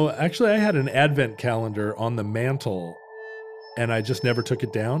 I had an advent calendar on the mantle and I just never took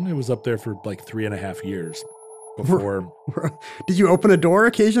it down. It was up there for like 3.5 years before. Did you open a door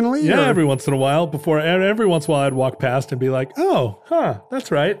occasionally? Yeah, or? every once in a while. Every once in a while I'd walk past and be like,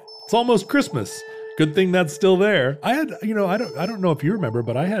 that's right. It's almost Christmas. Good thing that's still there. I had, I don't know if you remember,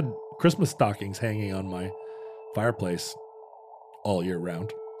 but I had Christmas stockings hanging on my fireplace all year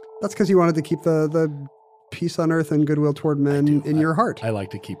round. That's because you wanted to keep the peace on earth and goodwill toward men in your heart. I like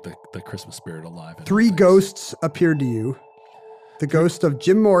to keep the Christmas spirit alive. 3 ghosts appeared to you. The ghost of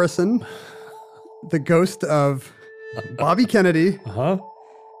Jim Morrison, the ghost of Bobby Kennedy,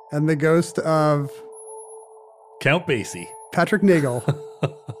 and the ghost of Count Basie. Patrick Nagel.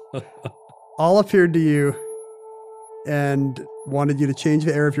 All appeared to you and wanted you to change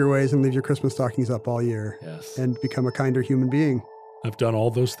the air of your ways and leave your Christmas stockings up all year. Yes. And become a kinder human being. I've done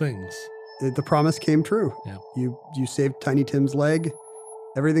all those things. The promise came true. Yeah. You saved Tiny Tim's leg.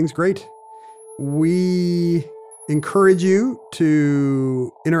 Everything's great. We encourage you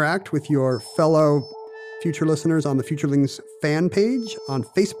to interact with your fellow future listeners on the Futurelings fan page on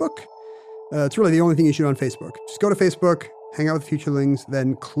Facebook. It's really the only thing you should do on Facebook. Just go to Facebook, hang out with Futurelings,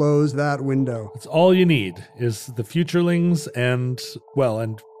 then close that window. That's all you need is the Futurelings and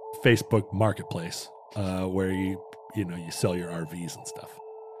Facebook Marketplace, where you sell your RVs and stuff.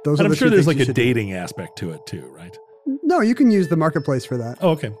 Those and are I'm the sure two there's things like you a should do. dating aspect to it too, right? No, you can use the Marketplace for that.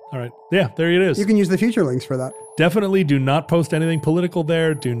 Oh, okay. All right. Yeah, there it is. You can use the Futurelings for that. Definitely do not post anything political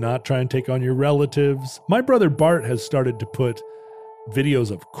there. Do not try and take on your relatives. My brother Bart has started to put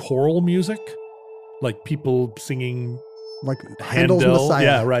videos of choral music, like people singing like Handel's Handel, Messiah.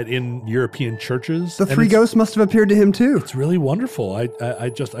 yeah, right, in European churches. The And three it's- ghosts must have appeared to him too. It's really wonderful. I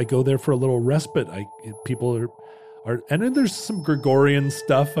go there for a little respite. People are and then there's some Gregorian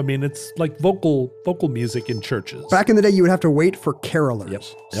stuff. I mean, it's like vocal music in churches. Back in the day, you would have to wait for carolers.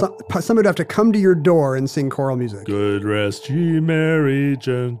 Yep. Somebody would have to come to your door and sing choral music. Good rest ye merry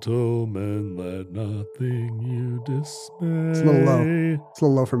gentlemen, let nothing you dismay. It's a little low. It's a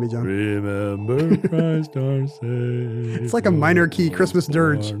little low for me, John. Remember Christ our Savior. It's like a minor key Christmas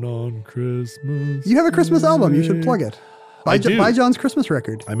dirge. born on Christmas. You have a Christmas album. You should plug it. I do. Buy John's Christmas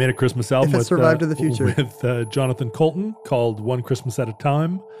record. I made a Christmas album If it with, survived to the future. with Jonathan Colton called One Christmas at a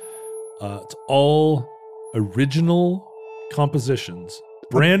Time. It's all original compositions,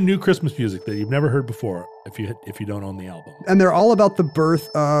 brand new Christmas music that you've never heard before if you don't own the album. And they're all about the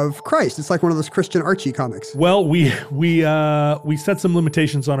birth of Christ. It's like one of those Christian Archie comics. Well, we set some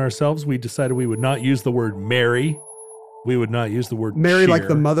limitations on ourselves. We decided we would not use the word Mary. We would not use the word Mary cheer. like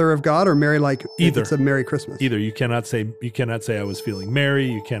the mother of God, or Mary like Either. it's a Merry Christmas. Either. You cannot say I was feeling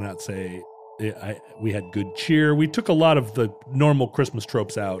merry. You cannot say we had good cheer. We took a lot of the normal Christmas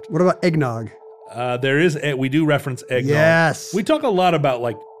tropes out. What about eggnog? We do reference eggnog. Yes. We talk a lot about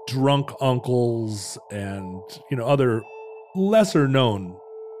like drunk uncles and other lesser known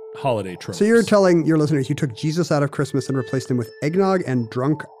holiday tropes. So you're telling your listeners you took Jesus out of Christmas and replaced him with eggnog and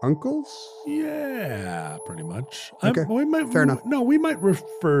drunk uncles? Yeah, pretty much. Okay, fair enough. No, we might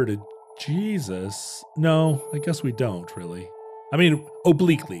refer to Jesus. No, I guess we don't really. I mean,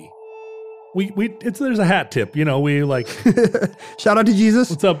 obliquely. There's a hat tip, we like. Shout out to Jesus.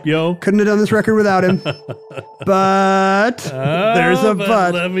 What's up, yo? Couldn't have done this record without him. But there's a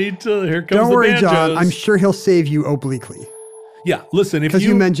but. Let me tell. Here comes Don't the worry, banjos. John. I'm sure he'll save you obliquely. Yeah, listen. If Because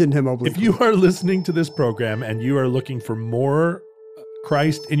you mentioned him if obliquely. you are listening to this program and you are looking for more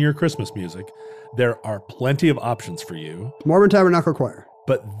Christ in your Christmas music, there are plenty of options for you. Mormon Tabernacle Choir.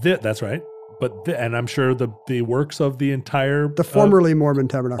 But that's right. And I'm sure the works of the entire The formerly Mormon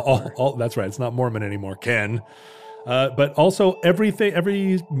Tabernacle Choir. that's right. It's not Mormon anymore, Ken. But also every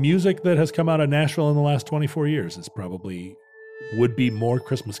music that has come out of Nashville in the last 24 years would be more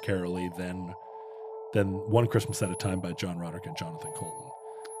Christmas carol-y than One Christmas at a Time by John Roderick and Jonathan Colton.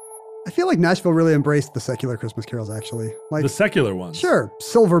 I feel like Nashville really embraced the secular Christmas carols, actually. Like The secular ones. Sure,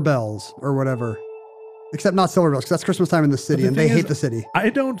 Silver Bells or whatever. Except not Silver Bells, because that's Christmas time in the city, But the and they thing hate is, the city. I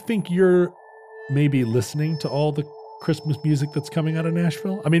don't think you're maybe listening to all the Christmas music that's coming out of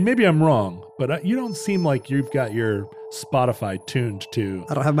Nashville. I mean, maybe I'm wrong, but you don't seem like you've got your Spotify tuned to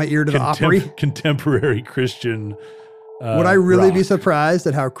I don't have my ear to the Opry. contemporary Christian. Would I really rock. be surprised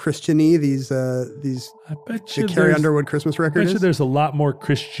at how Christian-y these I bet you the Carrie there's- Underwood Christmas I record bet you is? there's a lot more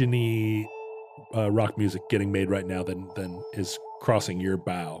Christian-y rock music getting made right now than is crossing your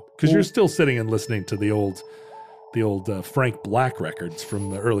bow, because you're still sitting and listening to the old Frank Black records from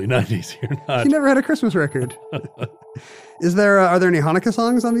the early 90s. You're not. He never had a Christmas record. Are there any Hanukkah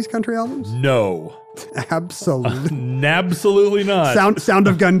songs on these country albums? No. Absolutely. Absolutely not. Sound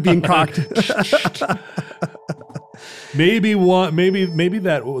of gun being cocked. Maybe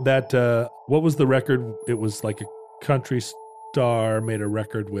that what was the record? It was like a country star made a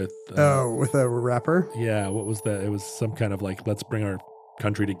record with with a rapper. yeah, what was that? It was some kind of like let's bring our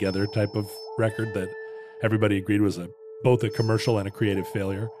country together type of record that everybody agreed was both a commercial and a creative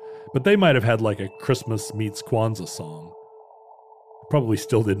failure. But they might have had like a Christmas meets Kwanzaa song. Probably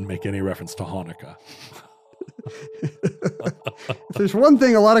still didn't make any reference to Hanukkah. If there's one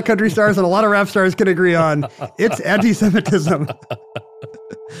thing a lot of country stars and a lot of rap stars can agree on, it's anti-Semitism.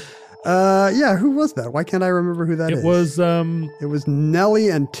 Yeah, who was that? Why can't I remember who that is? It was Nelly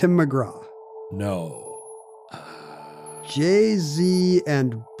and Tim McGraw. No. Jay-Z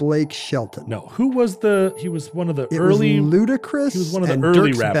and Blake Shelton. No, he was one of the It early was Ludacris. He was one of the and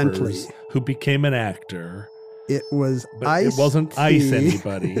early Dierks rappers Bentley. who became an actor. It was But Ice. it wasn't Ice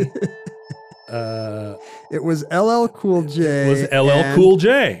anybody. It was LL Cool J. It was LL Cool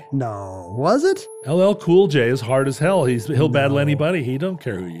J. No, was it? LL Cool J is hard as hell. He'll battle anybody. He don't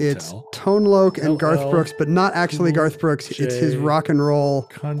care who you It's tell. Tone Loc and Garth LL Brooks, but not actually Garth Brooks. It's his J. rock and roll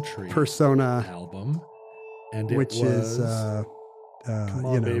Country persona, album, and it which was, is come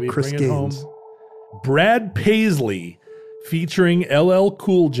on, baby, Chris bring it home. Gaines. Brad Paisley featuring LL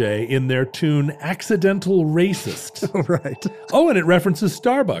Cool J in their tune Accidental Racist. Oh, right. Oh, and it references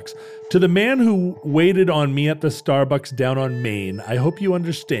Starbucks. To the man who waited on me at the Starbucks down on Main, I hope you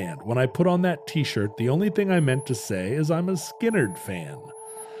understand. When I put on that t-shirt, the only thing I meant to say is I'm a Skinnerd fan.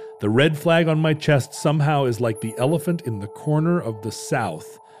 The red flag on my chest somehow is like the elephant in the corner of the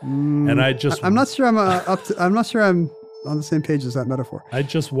South. And I just... I'm not sure I'm I'm not sure I'm on the same page as that metaphor. I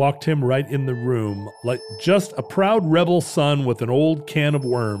just walked him right in the room, like just a proud rebel son with an old can of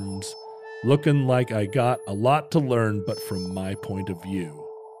worms, looking like I got a lot to learn, but from my point of view.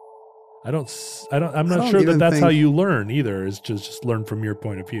 I'm not sure that that's how you learn either, is just learn from your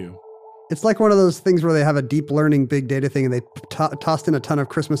point of view. It's like one of those things where they have a deep learning big data thing and they tossed in a ton of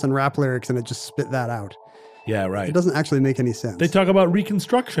Christmas and rap lyrics and it just spit that out. Yeah, right. It doesn't actually make any sense. They talk about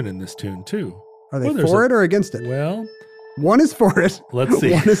Reconstruction in this tune, too. Are they for it or against it? Well, one is for it. Let's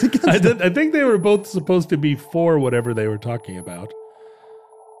see. One is against it. I think they were both supposed to be for whatever they were talking about.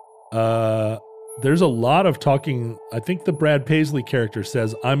 There's a lot of talking. I think the Brad Paisley character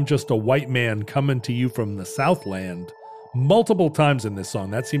says, "I'm just a white man coming to you from the Southland," multiple times in this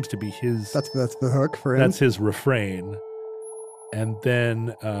song. That seems to be his. That's the hook for him. That's his refrain. And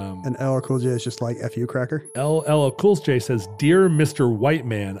then and LL Cool J is just like F you cracker. LL Cool J says, "Dear Mr. White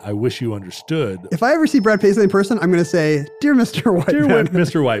Man, I wish you understood." If I ever see Brad Paisley in person, I'm going to say, "Dear Mr. White Dear Man."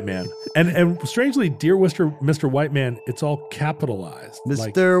 Mr. White Man. And strangely, Dear Mr. White Man, it's all capitalized.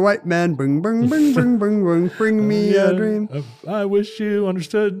 Mr. White Man, bring, bring, bring, bring, bring, bring, bring me a dream. I wish you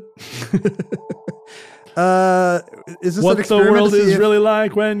understood. Is this what an experiment the world to see is really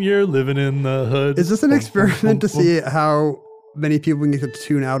like when you're living in the hood? Is this an experiment to see how many people can get to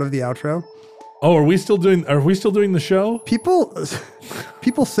tune out of the outro? Oh, are we still doing the show? People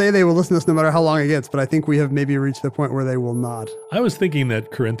say they will listen to this no matter how long it gets, but I think we have maybe reached the point where they will not. I was thinking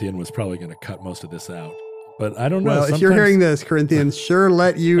that Corinthian was probably going to cut most of this out, but I don't know. Well, if you're hearing this, Corinthians sure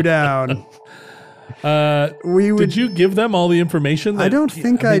let you down. Did you give them all the information? I don't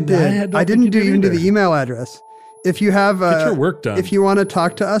think I did. I didn't even do the email address. If you have get your work done. If you want to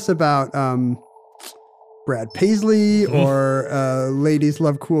talk to us about Brad Paisley or Ladies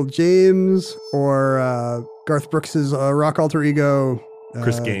Love Cool James or Garth Brooks's rock alter ego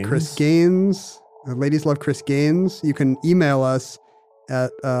Chris Gaines. Ladies Love Chris Gaines. You can email us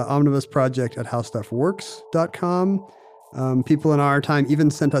at omnibusproject@howstuffworks.com. People in our time even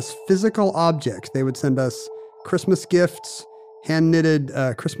sent us physical objects. They would send us Christmas gifts, hand-knitted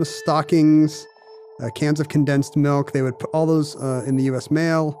Christmas stockings, cans of condensed milk. They would put all those in the U.S.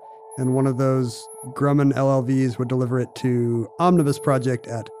 mail, and one of those Grumman LLVs would deliver it to Omnibus Project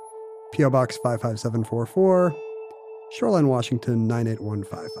at P.O. Box 55744, Shoreline, Washington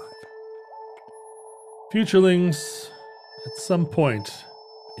 98155. Futurelings, at some point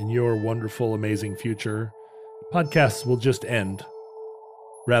in your wonderful, amazing future, podcasts will just end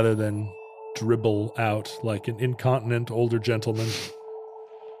rather than dribble out like an incontinent older gentleman.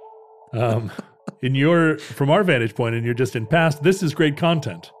 From our vantage point, and you're just in past, this is great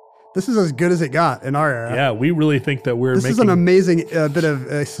content. This is as good as it got in our era. Yeah, we really think that this is an amazing bit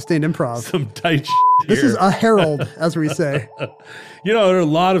of sustained improv. Some tight This is a herald, as we say. There are a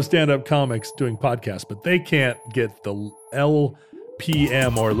lot of stand-up comics doing podcasts, but they can't get the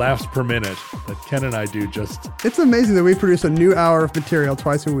LPM or laughs per minute that Ken and I do. It's amazing that we produce a new hour of material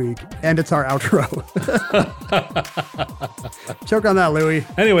twice a week, and it's our outro. Choke on that, Louie.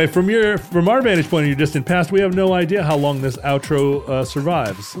 Anyway, from our vantage point, you're distant past, we have no idea how long this outro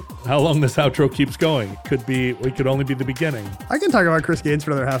survives, how long this outro keeps going. We could only be the beginning. I can talk about Chris Gaines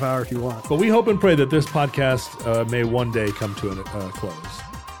for another half hour if you want. But we hope and pray that this podcast may one day come to a close.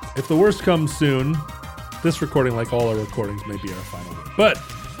 If the worst comes soon, this recording, like all our recordings, may be our final word. But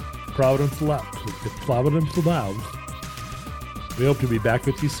Providence allows, we hope to be back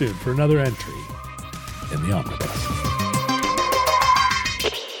with you soon for another entry in the Omnibus.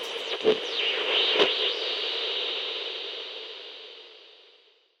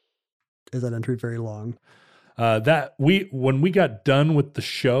 Is that entry very long? When we got done with the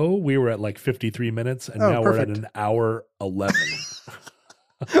show, we were at like 53 minutes, and now perfect. we're at an hour 11.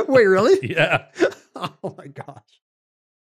 Wait, really? Yeah. Oh my gosh.